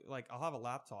 If I'll have a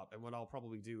laptop, and what I'll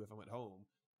probably do if I'm at home,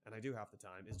 and I do half the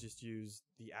time, is just use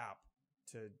the app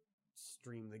to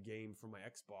stream the game from my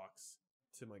Xbox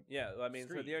to my screen.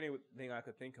 So the only thing I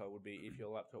could think of would be if your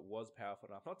laptop was powerful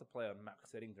enough, not to play on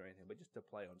max settings or anything, but just to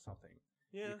play on something.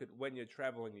 Yeah. You could, when you're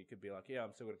traveling, you could be like,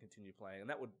 I'm still going to continue playing, and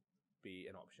that would be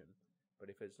an option. But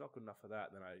if it's not good enough for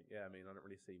that, then I don't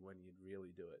really see when you'd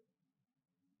really do it.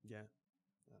 Yeah,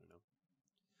 I don't know.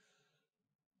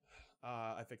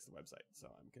 I fixed the website, so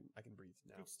I can breathe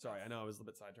now. Sorry, I know I was a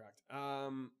little bit sidetracked.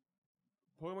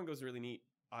 Pokemon Go is really neat.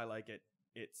 I like it.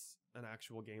 It's an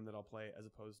actual game that I'll play as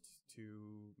opposed to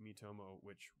Miitomo,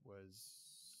 which was...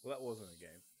 Well, that wasn't a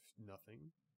game.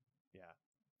 Nothing. Yeah.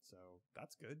 So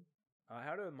that's good.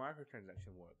 How do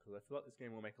microtransactions work? Because I feel like this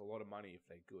game will make a lot of money if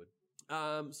they're good.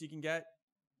 So you can get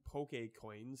Poke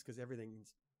coins, because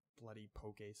everything's bloody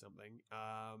Poke something.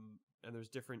 And there's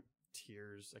different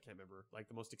tiers. I can't remember. Like,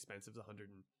 the most expensive is $150,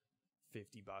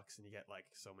 and you get like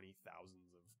so many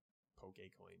thousands of Poke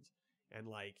coins. And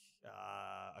like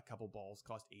a couple balls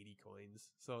cost 80 coins.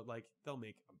 So like, they'll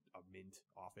make a mint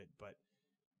off it. But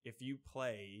if you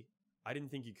play, I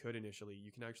didn't think you could initially.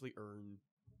 You can actually earn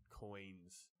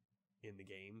coins in the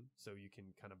game, so you can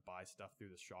kind of buy stuff through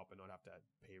the shop and not have to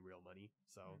pay real money.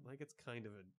 So like, it's kind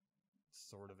of a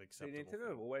sort of acceptable. Nintendo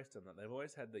have always done that. They've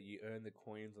always had that you earn the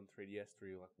coins on 3DS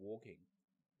through like walking.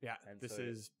 Yeah, and this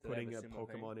is putting a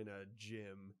Pokemon in a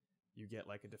gym. You get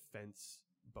like a defense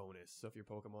bonus. So if your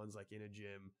Pokemon's like in a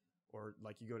gym, or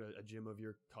like you go to a gym of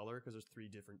your color, because there's 3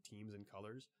 different teams and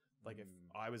colors. Like if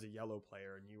I was a yellow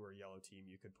player and you were a yellow team,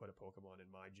 you could put a Pokemon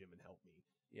in my gym and help me.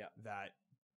 Yeah, that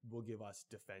will give us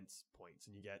defense points,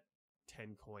 and you get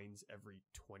 10 coins every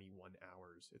 21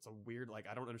 hours. It's a weird, like,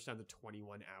 I don't understand the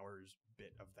 21 hours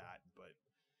bit of that, but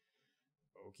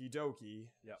okie dokie.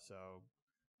 Yeah. So,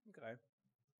 okay.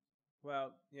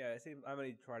 Well, yeah, I've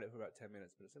only tried it for about 10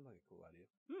 minutes, but it seemed like a cool idea.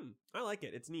 I like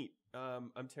it. It's neat.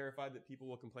 I'm terrified that people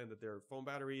will complain that their phone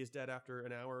battery is dead after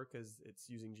an hour because it's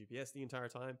using GPS the entire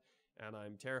time. And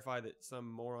I'm terrified that some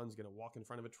moron's going to walk in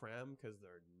front of a tram because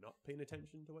they're not paying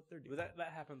attention to what they're doing. But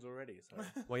that happens already. So.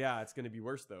 Well, yeah, it's going to be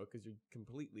worse, though, because you're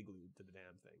completely glued to the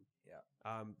damn thing.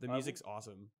 Yeah. The music's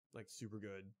awesome. Like, super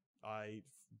good. I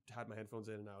had my headphones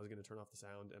in and I was going to turn off the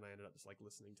sound, and I ended up just like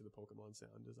listening to the Pokemon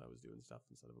sound as I was doing stuff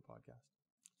instead of a podcast.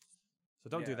 So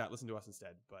don't do that. Listen to us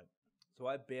instead. But so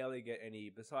I barely get any,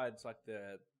 besides like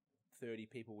the 30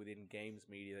 people within Games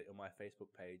Media on my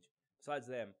Facebook page. Besides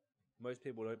them, most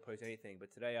people don't post anything.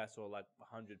 But today I saw like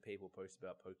 100 people post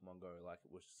about Pokemon Go. Like,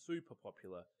 it was super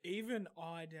popular. Even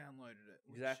I downloaded it.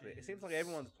 Exactly. It seems like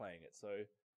everyone's playing it. So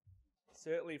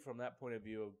certainly from that point of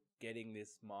view of getting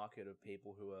this market of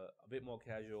people who are a bit more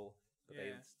casual, but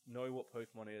they know what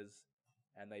Pokemon is,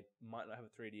 and they might not have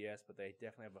a 3DS, but they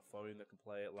definitely have a phone that can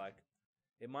play it. Like,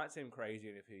 it might seem crazy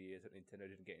in a few years that Nintendo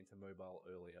didn't get into mobile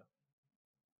earlier.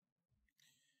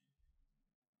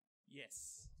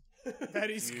 Yes.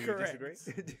 That is correct.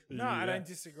 Disagree? No, I don't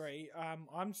disagree.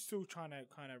 I'm still trying to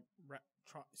wrap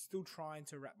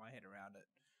my head around it.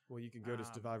 Well, you can go to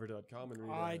Stevivor.com and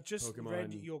read I just Pokemon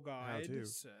read your guide,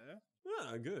 sir.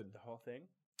 Ah, good. The whole thing?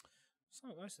 It's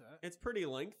not most of that. It's pretty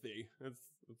lengthy.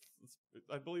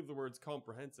 I believe the word's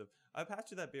comprehensive. I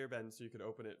passed you that beer, Ben, so you could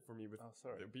open it for me with Oh,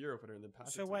 sorry. the beer opener and then pass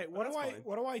it So to wait, me. what But do I that's fine.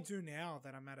 what do I do now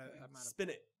that I'm at a Spin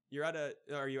it.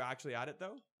 Are you actually at it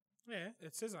though? Yeah,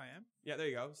 it says I am. Yeah, there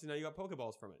you go. So now you got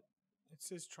Pokeballs from it. It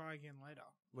says try again later.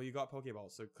 Well, you got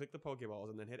Pokeballs, so click the Pokeballs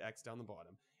and then hit X down the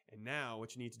bottom. And now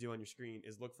what you need to do on your screen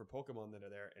is look for Pokemon that are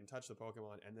there and touch the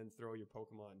Pokemon and then throw your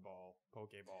Pokemon ball,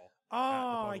 Pokeball. Oh, at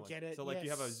I the Pokemon. get it. So like you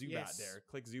have a Yes, Zubat yes. there,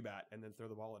 click Zubat and then throw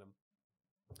the ball at him.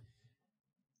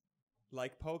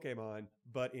 Like Pokemon,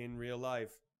 but in real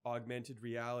life, augmented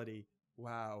reality.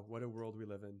 Wow, what a world we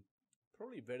live in.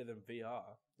 Probably better than VR.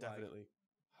 Definitely.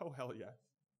 Oh hell yes.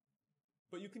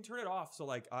 But you can turn it off. So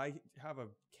like I have a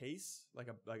case, like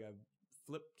a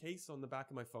flip case on the back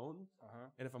of my phone, Uh huh.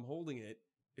 and if I'm holding it,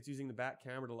 it's using the back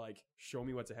camera to like show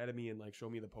me what's ahead of me and like show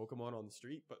me the Pokemon on the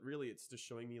street. But really, it's just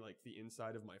showing me like the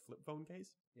inside of my flip phone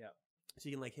case. Yeah. So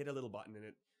you can like hit a little button and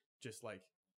it just like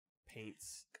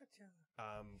paints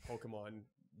Pokemon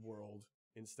world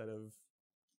instead of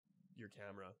your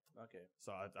camera. Okay.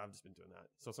 So I've just been doing that.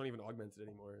 So it's not even augmented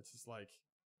anymore. It's just like,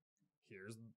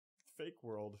 here's fake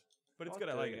world, but it's Not good.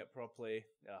 I like doing it. properly.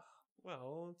 Ugh.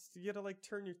 Well, it's, you gotta like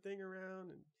turn your thing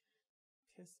around and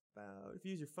piss about. If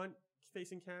you use your front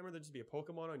facing camera, there'd just be a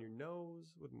Pokemon on your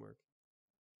nose. Wouldn't work.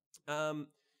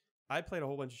 I played a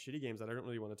whole bunch of shitty games that I don't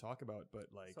really want to talk about, but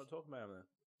like Stop talking about them.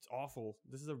 it's awful.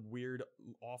 This is a weird,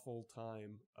 awful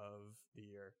time of the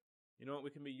year. You know what? We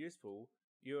can be useful.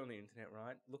 You're on the internet,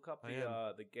 right? Look up I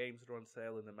am. the games that are on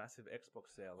sale in the massive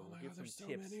Xbox sale, and Oh we'll my give god, some there's so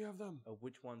tips many of them. of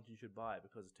which ones you should buy,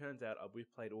 because it turns out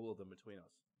we've played all of them between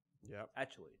us. Yep.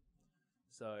 Actually.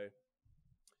 So,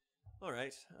 All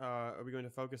right. Are we going to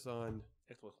focus on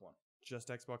Xbox One. just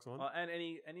Xbox One? And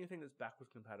anything that's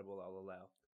backwards compatible, I'll allow.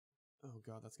 Oh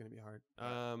god, that's gonna be hard.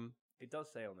 Yeah. It does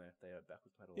say on there they are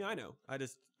backwards compatible. Yeah, I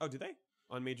know. Do they?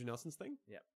 On Major Nelson's thing?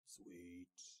 Yep. Sweet.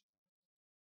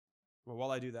 Well, while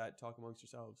I do that, talk amongst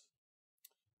yourselves.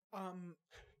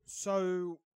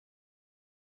 So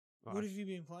Oh, what have you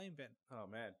been playing, Ben? Oh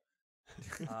man,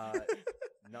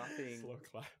 nothing. Slow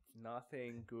clap.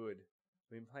 Nothing good.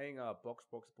 I've been playing Box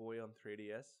Boy on 3DS. Do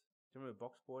you remember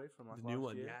Box Boy from like The new last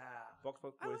one, year? yeah. Box Boy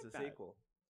I is like the that. sequel.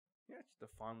 Yeah, it's just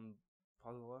a fun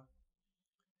puzzler.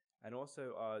 And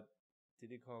also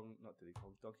Donkey Kong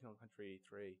Country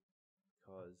 3,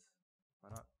 because why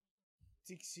not?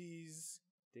 Dixie's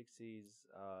Dixie's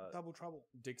Double Trouble.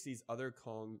 Dixie's Other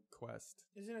Kong Quest.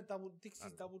 Isn't it Dixie's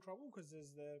don't know. Double Trouble? Because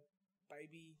there's the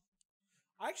baby.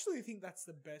 I actually think that's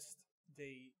the best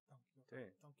Donkey Kong Country.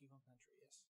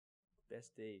 Yes.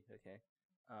 Best D. Okay.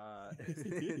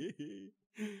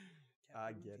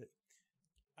 I get it.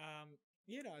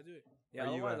 Yeah, no, I do. Yeah, Are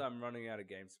you, otherwise I'm running out of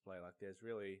games to play. Like, there's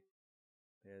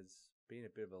been a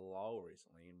bit of a lull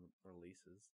recently in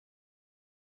releases.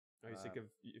 Are you sick of?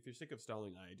 If you're sick of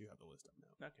stalling, I do have the list up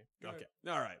now. Okay. Go. Okay.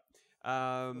 All right.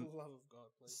 For the love of God,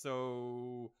 please.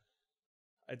 So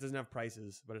it doesn't have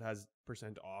prices, but it has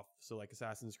 % off. So like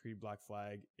Assassin's Creed Black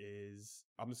Flag is,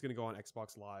 I'm just gonna go on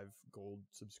Xbox Live Gold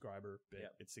subscriber bit.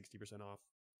 Yep. It's 60% off.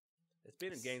 It's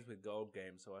been in games with gold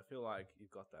games, so I feel like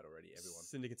you've got that already, everyone.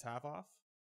 Syndicate's half off.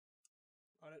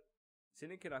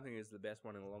 Syndicate, I think, is the best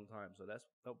one in a long time, so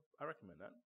I recommend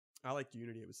that. I liked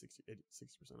Unity. It was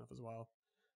 60% off as well.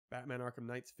 Batman Arkham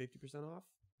Knight's 50% off.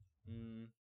 Mm,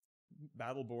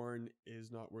 Battleborn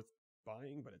is not worth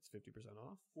buying, but it's 50%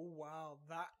 off. Oh, wow,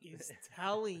 that is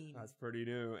telling. That's pretty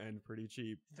new and pretty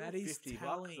cheap. That is $50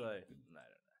 telling. though. No.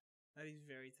 That is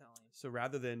very telling. So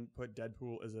rather than put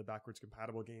Deadpool as a backwards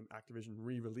compatible game, Activision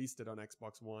re-released it on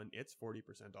Xbox One. It's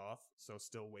 40% off, so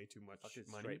still way too much I should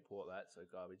money. straight port that, so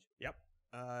garbage. Yep.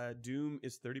 Doom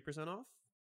is 30% off.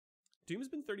 Doom has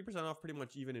been 30% off pretty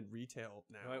much even in retail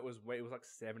now. No, it was like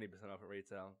 70% off at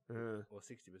retail, Uh, or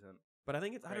 60%. but I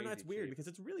think I don't know, it's Crazy weird cheap. because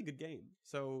it's a really good game.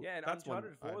 So Yeah, and that's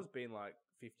Uncharted one 4 has been like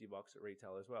 $50 at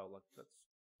retail as well. Like, that's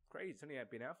crazy. It's only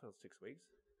been out for 6 weeks.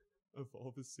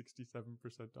 Evolve is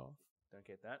 67% off. Don't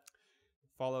get that.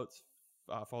 Fallout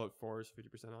 4 is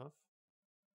 50% off.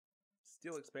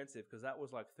 Still expensive, because that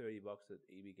was like $30 at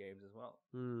EB Games as well.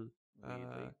 Hmm.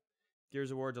 Weirdly.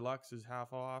 Gears of War Deluxe is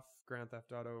half off. Grand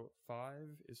Theft Auto 5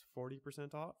 is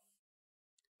 40% off.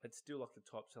 It's still like the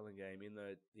top selling game in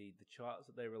the charts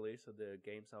that they release of the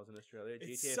game sales in Australia.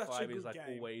 It's GTA such a 5 is good like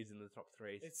game. always in the top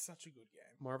 3. It's such a good game.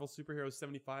 Marvel Superheroes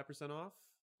 75% off.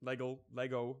 Lego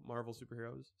Marvel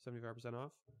Superheroes 75%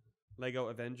 off. Lego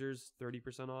Avengers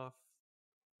 30% off.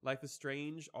 Life is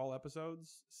Strange all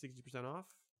episodes 60% off.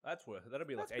 That's worth it. That'll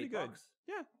be like That's pretty $8. good.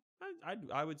 Yeah,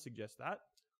 I would suggest that.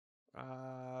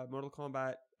 Mortal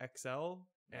Kombat XL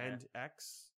and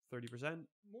X 30%.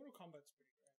 Mortal Kombat's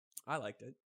pretty great. I liked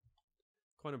it.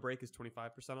 Quantum Break is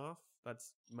 25% off.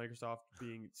 That's Microsoft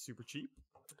being super cheap.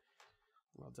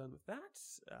 Well done with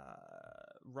that.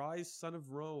 Rise, Son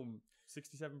of Rome,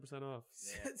 67% off.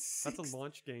 Yeah. That's a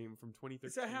launch game from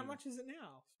 2013. So how much is it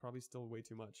now? It's probably still way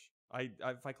too much.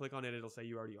 If I click on it, it'll say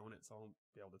you already own it, so I won't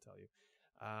be able to tell you.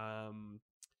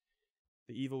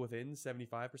 The Evil Within,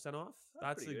 75% off.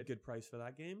 That's a pretty good. good price for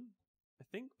that game. I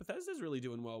think Bethesda's really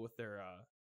doing well with their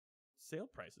sale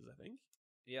prices, I think.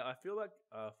 Yeah, I feel like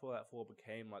Fallout 4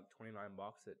 became like $29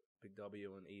 at Big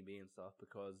W and EB and stuff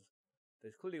because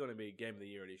there's clearly going to be a Game of the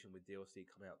Year edition with DLC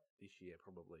come out this year,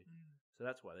 probably. So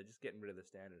that's why they're just getting rid of the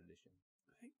standard edition.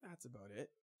 I think that's about it,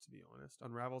 to be honest.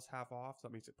 Unravel's half off, so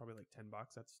that makes it probably like $10.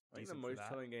 That's I think the decent for most that.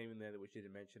 selling game in there that we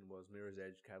didn't mention was Mirror's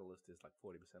Edge Catalyst is like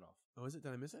 40% off. Oh, is it?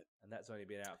 Did I miss it? And that's only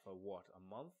been out for what, a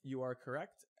month? You are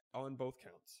correct on both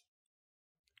counts.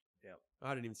 Yeah. I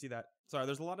didn't even see that. Sorry,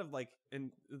 there's a lot of like, and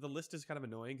the list is kind of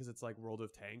annoying because it's like World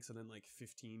of Tanks and then like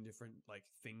 15 different like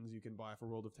things you can buy for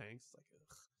World of Tanks. It's like,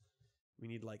 ugh. We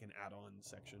need like an add-on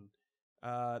section.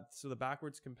 So the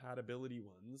backwards compatibility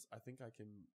ones, I think I can,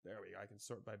 there we go, I can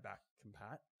sort by back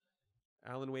compat.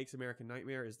 Alan Wake's American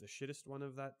Nightmare is the shittest one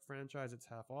of that franchise. It's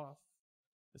half off.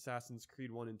 Assassin's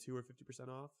Creed 1 and 2 are 50%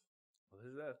 off. Well,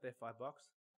 is that? They're $5.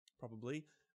 Probably.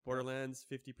 Borderlands,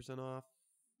 50% off.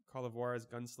 Call of Juarez,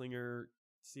 Gunslinger,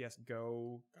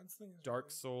 CSGO, Gunslinger's Dark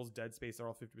really- Souls, Dead Space are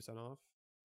all 50% off.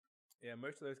 Yeah,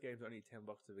 most of those games are only $10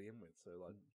 to begin with, so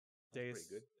like that's Deus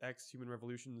pretty good. Ex Human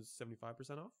Revolution is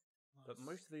 75% off. But Nice.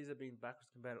 most of these are being backwards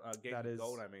compatible. Games That with is-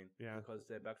 gold, I mean, yeah. because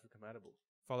they're backwards compatible.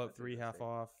 Fallout That's 3 half interesting.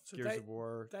 off. So Gears they- of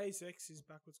War. Deus Ex is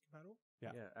backwards compatible.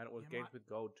 Yeah. Yeah, and it was Yeah, games my- with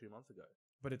gold 2 months ago.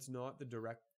 But it's not the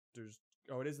director's.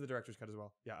 Oh, it is the director's cut as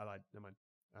well. Yeah, I lied. Never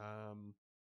mind.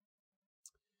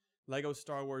 Lego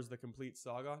Star Wars: The Complete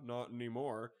Saga, not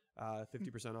anymore.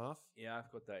 50% off. Yeah,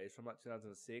 I've got that. It's from like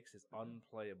 2006. It's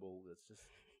unplayable. It's just,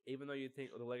 even though you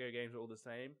think the Lego games are all the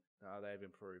same, no, they've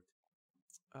improved.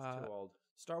 It's too old.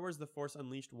 Star Wars: The Force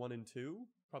Unleashed 1 and 2.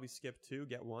 Probably skip 2,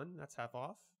 get 1. That's half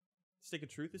off. Stick of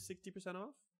Truth is 60%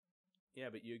 off. Yeah,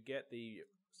 but you get the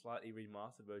slightly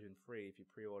remastered version free if you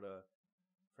pre-order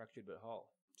Fractured But Whole.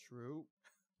 True.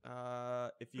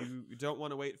 If you don't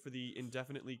want to wait for the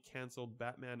indefinitely canceled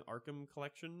Batman Arkham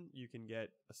collection, you can get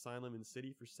Asylum and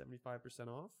City for 75%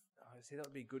 off. I see that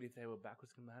would be good if they were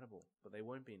backwards compatible, but they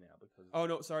won't be now because Oh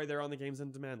no, sorry, they're on the games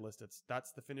on demand list.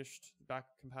 That's the finished back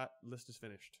compat list is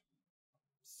finished.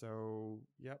 So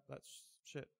yep, that's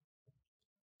shit.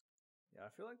 yeah, I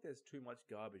feel like there's too much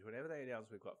garbage. Whenever they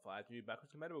announce we've got 5 new backwards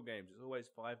compatible games, it's always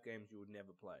 5 games you would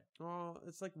never play. Oh,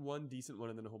 it's like one decent one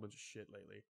and then a whole bunch of shit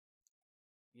lately.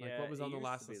 Yeah, Like what was it on the used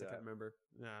last to be list? I that. can't remember.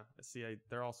 Yeah, see,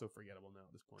 they're all so forgettable now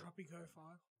at this point. Tropico 5.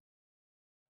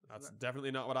 That's Isn't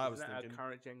definitely not what I was isn't that thinking. a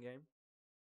current gen game?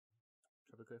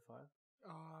 Tropico 5?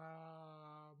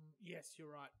 Yes, you're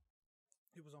right.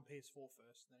 It was on PS4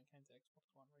 first, and then it came to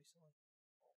Xbox One recently.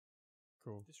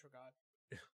 Cool. Disregard.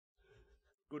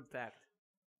 Good fact.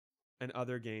 And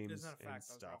other games not a and fact, I was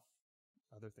stuff,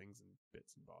 wrong. other things and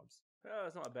bits and bobs. Oh,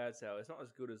 it's not a bad sale. It's not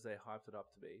as good as they hyped it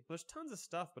up to be. There's tons of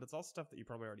stuff, but it's all stuff that you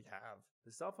probably already have.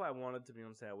 The stuff I wanted to be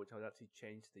on sale, which I would actually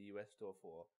change to the US store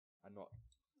for, are not.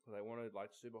 Because I wanted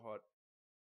like Super Hot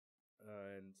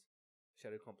and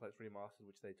Shadow Complex Remastered,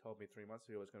 which they told me 3 months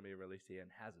ago was going to be released here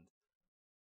and hasn't.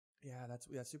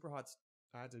 Yeah, Super Hot's.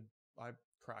 I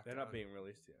cracked. They're it not on- being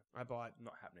released here. I bought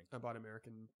Not happening.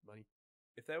 American money.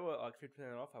 If they were like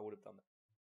 50% off, I would have done that.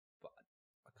 But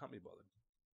I can't be bothered.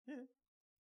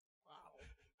 Wow.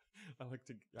 I looked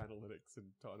at analytics and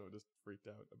Tano just freaked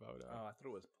out about Oh, I thought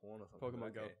it was porn or something. but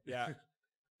Pokemon Go. okay. Yeah,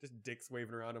 just dicks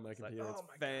waving around on my It's like, computer. oh it's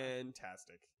my God.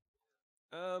 fantastic.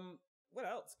 What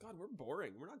else? God, we're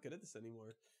boring. We're not good at this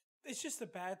anymore. It's just a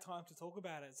bad time to talk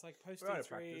about it. It's like post We're out of E3.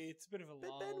 practice. It's a bit of a But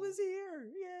lull. Ben was here.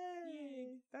 Yay! Yay.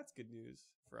 That's good news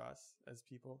for us as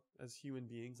people, as human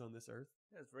beings on this earth.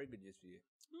 Yeah, it's very good news for you.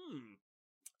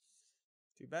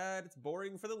 Too bad it's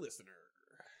boring for the listener.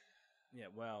 Yeah,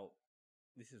 well,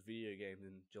 this is video games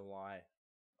in July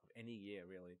of any year,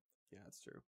 really. Yeah, that's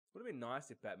true. Would have been nice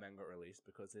if Batman got released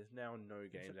because there's now no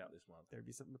games out this month. There'd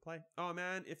be something to play. Oh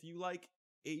man, if you like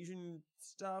Asian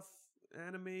stuff,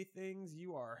 anime things,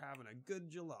 you are having a good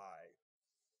July.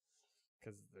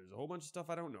 Because there's a whole bunch of stuff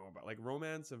I don't know about, like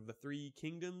Romance of the Three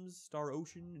Kingdoms, Star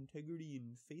Ocean, Integrity,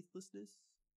 and Faithlessness.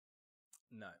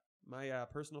 No. My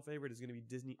personal favorite is going to be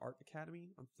Disney Art Academy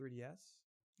on 3DS.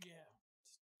 Yeah.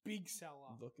 Big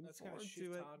seller. Looking That's gonna forward shift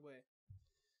to it. hardware.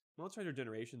 Monster Hunter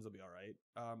Generations will be alright.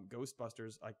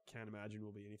 Ghostbusters, I can't imagine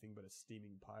will be anything but a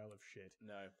steaming pile of shit.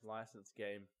 No. Licensed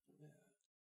game.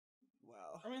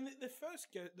 Wow. I mean,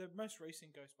 the most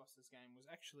recent Ghostbusters game was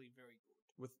actually very good.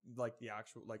 with like the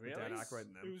actual like with Dan Really? Aykroyd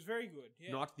and It them, was very good.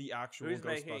 Yeah. not the actual Who's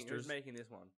Ghostbusters. making this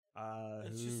one?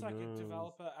 It's Who just like knows? a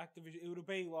developer, Activision. It would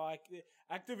be like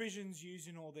Activision's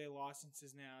using all their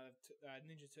licenses now.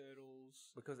 Ninja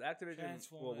Turtles. Because Activision,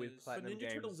 well, with Transformers. But Platinum Ninja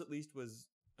Games, Turtles at least was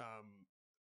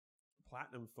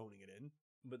Platinum phoning it in,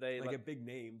 but they like a big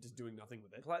name, just doing nothing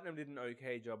with it. Platinum did an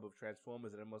okay job of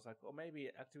Transformers, and then was like, well, maybe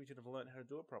Activision have learned how to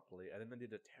do it properly, and then they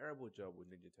did a terrible job with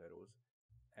Ninja Turtles,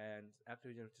 and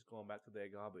Activision have just gone back to their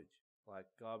garbage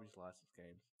license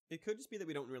games. It could just be that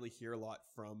we don't really hear a lot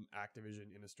from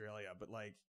Activision in Australia, but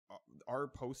like our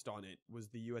post on it was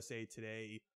the USA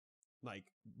Today, like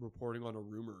reporting on a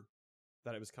rumor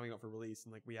that it was coming out for release,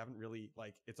 and like we haven't really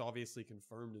like it's obviously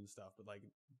confirmed and stuff, but like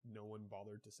no one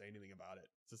bothered to say anything about it.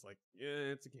 It's just like,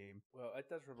 yeah, it's a game. Well, it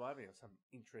does remind me of some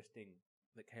interesting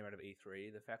that came out of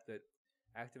E3. The fact that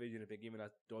Activision have been giving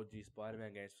us dodgy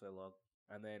Spider-Man games for so long,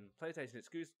 and then PlayStation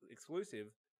exclusive,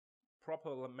 proper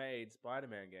made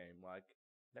Spider-Man game, like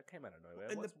that came out of nowhere.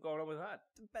 And What's going on with that?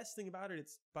 The best thing about it,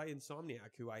 it's by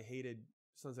Insomniac, who I hated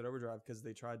Sunset Overdrive because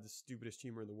they tried the stupidest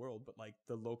humor in the world, but like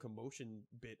the locomotion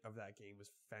bit of that game was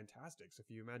fantastic. So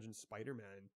if you imagine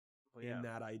Spider-Man Well, yeah. in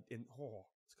that,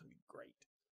 it's gonna be great.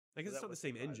 I guess that it's not the was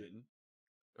same surprising. engine,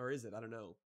 or is it? I don't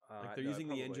know. Like they're No, using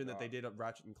the probably engine that they not. did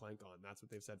Ratchet and Clank on. That's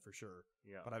what they've said for sure.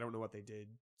 Yeah, But I don't know what they did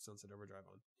Sunset Overdrive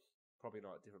on. probably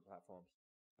not different platforms.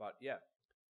 But yeah,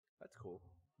 that's cool.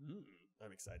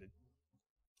 I'm excited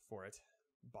for it.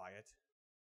 Buy it.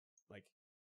 Like,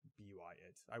 BUY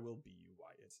it. I will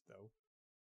BUY it, though.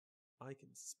 I can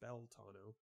spell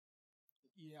Tano.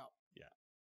 Yeah.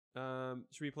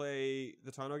 Should we play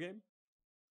the Tano game?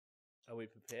 Are we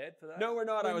prepared for that? No, we're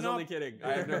not. I We're was not- only kidding.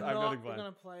 I have nothing We're planned.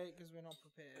 gonna play it because we're not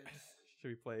prepared. Should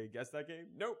we play Guess That Game?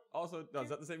 Nope. Also, no, is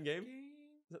that the same game?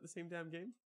 Is that the same damn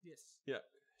game? Yes.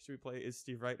 Should we play Is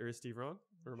Steve Right or Is Steve Wrong?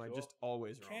 Or am I Sure. just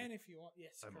always wrong? Can if you want.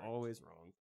 Yes. I'm correct. always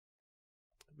wrong.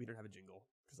 We don't have a jingle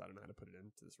because I don't know how to put it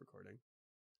into this recording.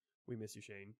 We miss you,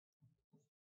 Shane.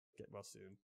 Get well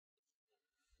soon.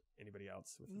 Anybody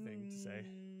else with a thing to say?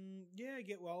 Yeah,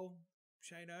 get well,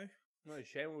 Shano. No,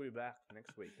 Shane will be back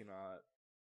next week in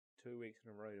 2 weeks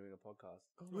in a row doing a podcast.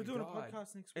 Oh We're my doing God. a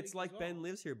podcast next week. It's like as Ben well.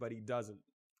 lives here, but he doesn't.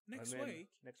 next And then week.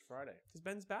 next Friday. Because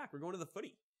Ben's back. We're going to the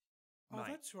footy. Oh, Night.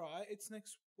 that's right. It's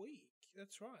next week.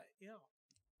 That's right. Yeah.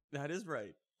 That is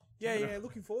right. Yeah.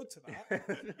 Looking forward to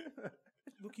that.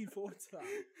 Looking forward to that.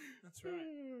 That's right.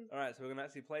 All right, so we're going to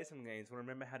actually play some games. We'll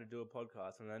remember how to do a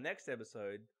podcast. And the next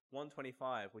episode,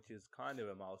 125, which is kind of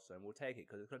a milestone, we'll take it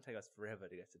because it's going to take us forever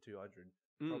to get to 200.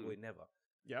 Probably never.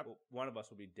 Yep. Well, one of us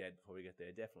will be dead before we get there,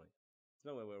 definitely.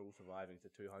 There's no way we're all surviving to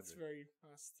 200. It's very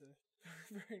nice to.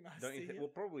 Very nice Don't to you think? hear. Well,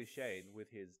 probably Shane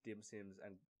with his dim sims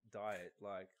and diet.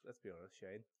 Like, let's be honest,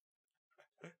 Shane.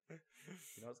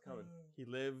 You know what's coming. He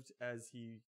lived as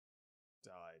he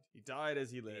died. He died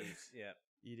as he lived. Yeah,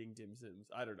 Eating dim sims.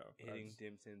 I don't know. eating That's-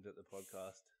 dim sims at the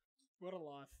podcast. What a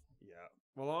life. Yeah.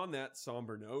 Well, on that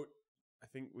somber note, I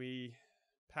think we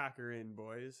pack her in,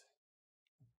 boys.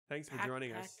 Thanks for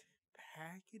joining us.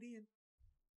 Pack it in.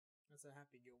 That's a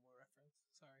Happy Gilmore reference.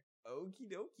 Sorry.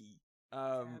 Okie dokie.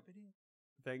 Tap it in.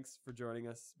 Thanks for joining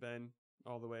us, Ben,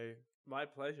 all the way My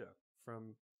pleasure.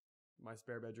 from my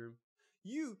spare bedroom.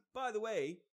 You, by the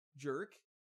way, jerk,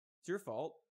 it's your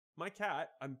fault. My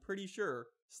cat, I'm pretty sure,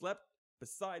 slept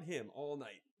beside him all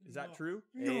night. Is that No. true?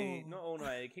 Hey, not all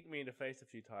night. He kicked me in the face a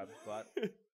few times, but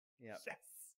yeah.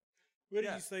 Yes. Where did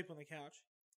Yeah. you sleep on the couch?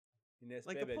 In their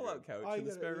Like spare the pull-out bedroom. couch in you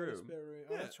the got a- spare you got a room. spare room.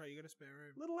 Yeah. Oh, that's right. You got a spare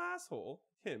room. Little asshole.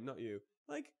 Him, not you.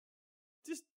 Like,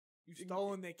 just You've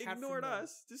stolen their cat. ignored from them.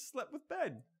 us. Just slept with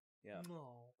Ben. Yeah.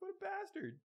 No. What a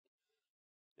bastard.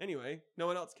 Anyway, no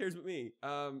one else cares but me.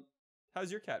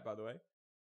 How's your cat, by the way?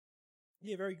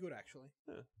 Yeah, very good actually.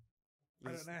 I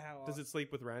Does- don't know how. Does it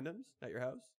sleep with randoms at your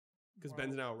house? Because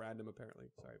Ben's well, now random, apparently.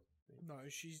 Sorry. No,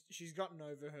 she's gotten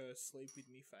over her sleep with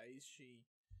me phase. She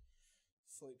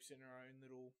sleeps in her own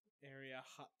little area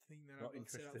hut thing that Not I've got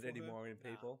set up interested for her. anymore in Nah.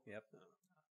 people. Yep.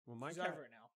 Well, my She's cat, over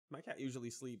it now. my cat usually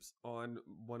sleeps on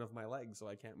one of my legs, so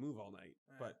I can't move all night.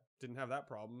 Ah. But didn't have that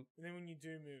problem. And then when you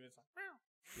do move, it's like meow.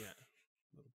 Yeah.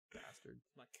 Little bastard.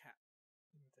 My cat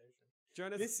imitation.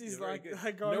 Join us. This is you're very like good.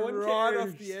 I go No one right off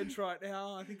cares. the edge right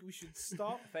now. I think we should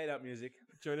stop. Fade out music.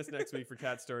 Join us next week for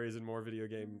cat stories and more video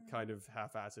game kind of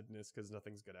half-assedness because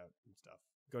nothing's good out and stuff.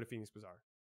 Go to Phoenix Bazaar.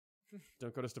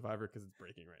 Don't go to Survivor because it's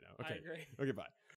breaking right now. I Okay. agree. Okay, bye.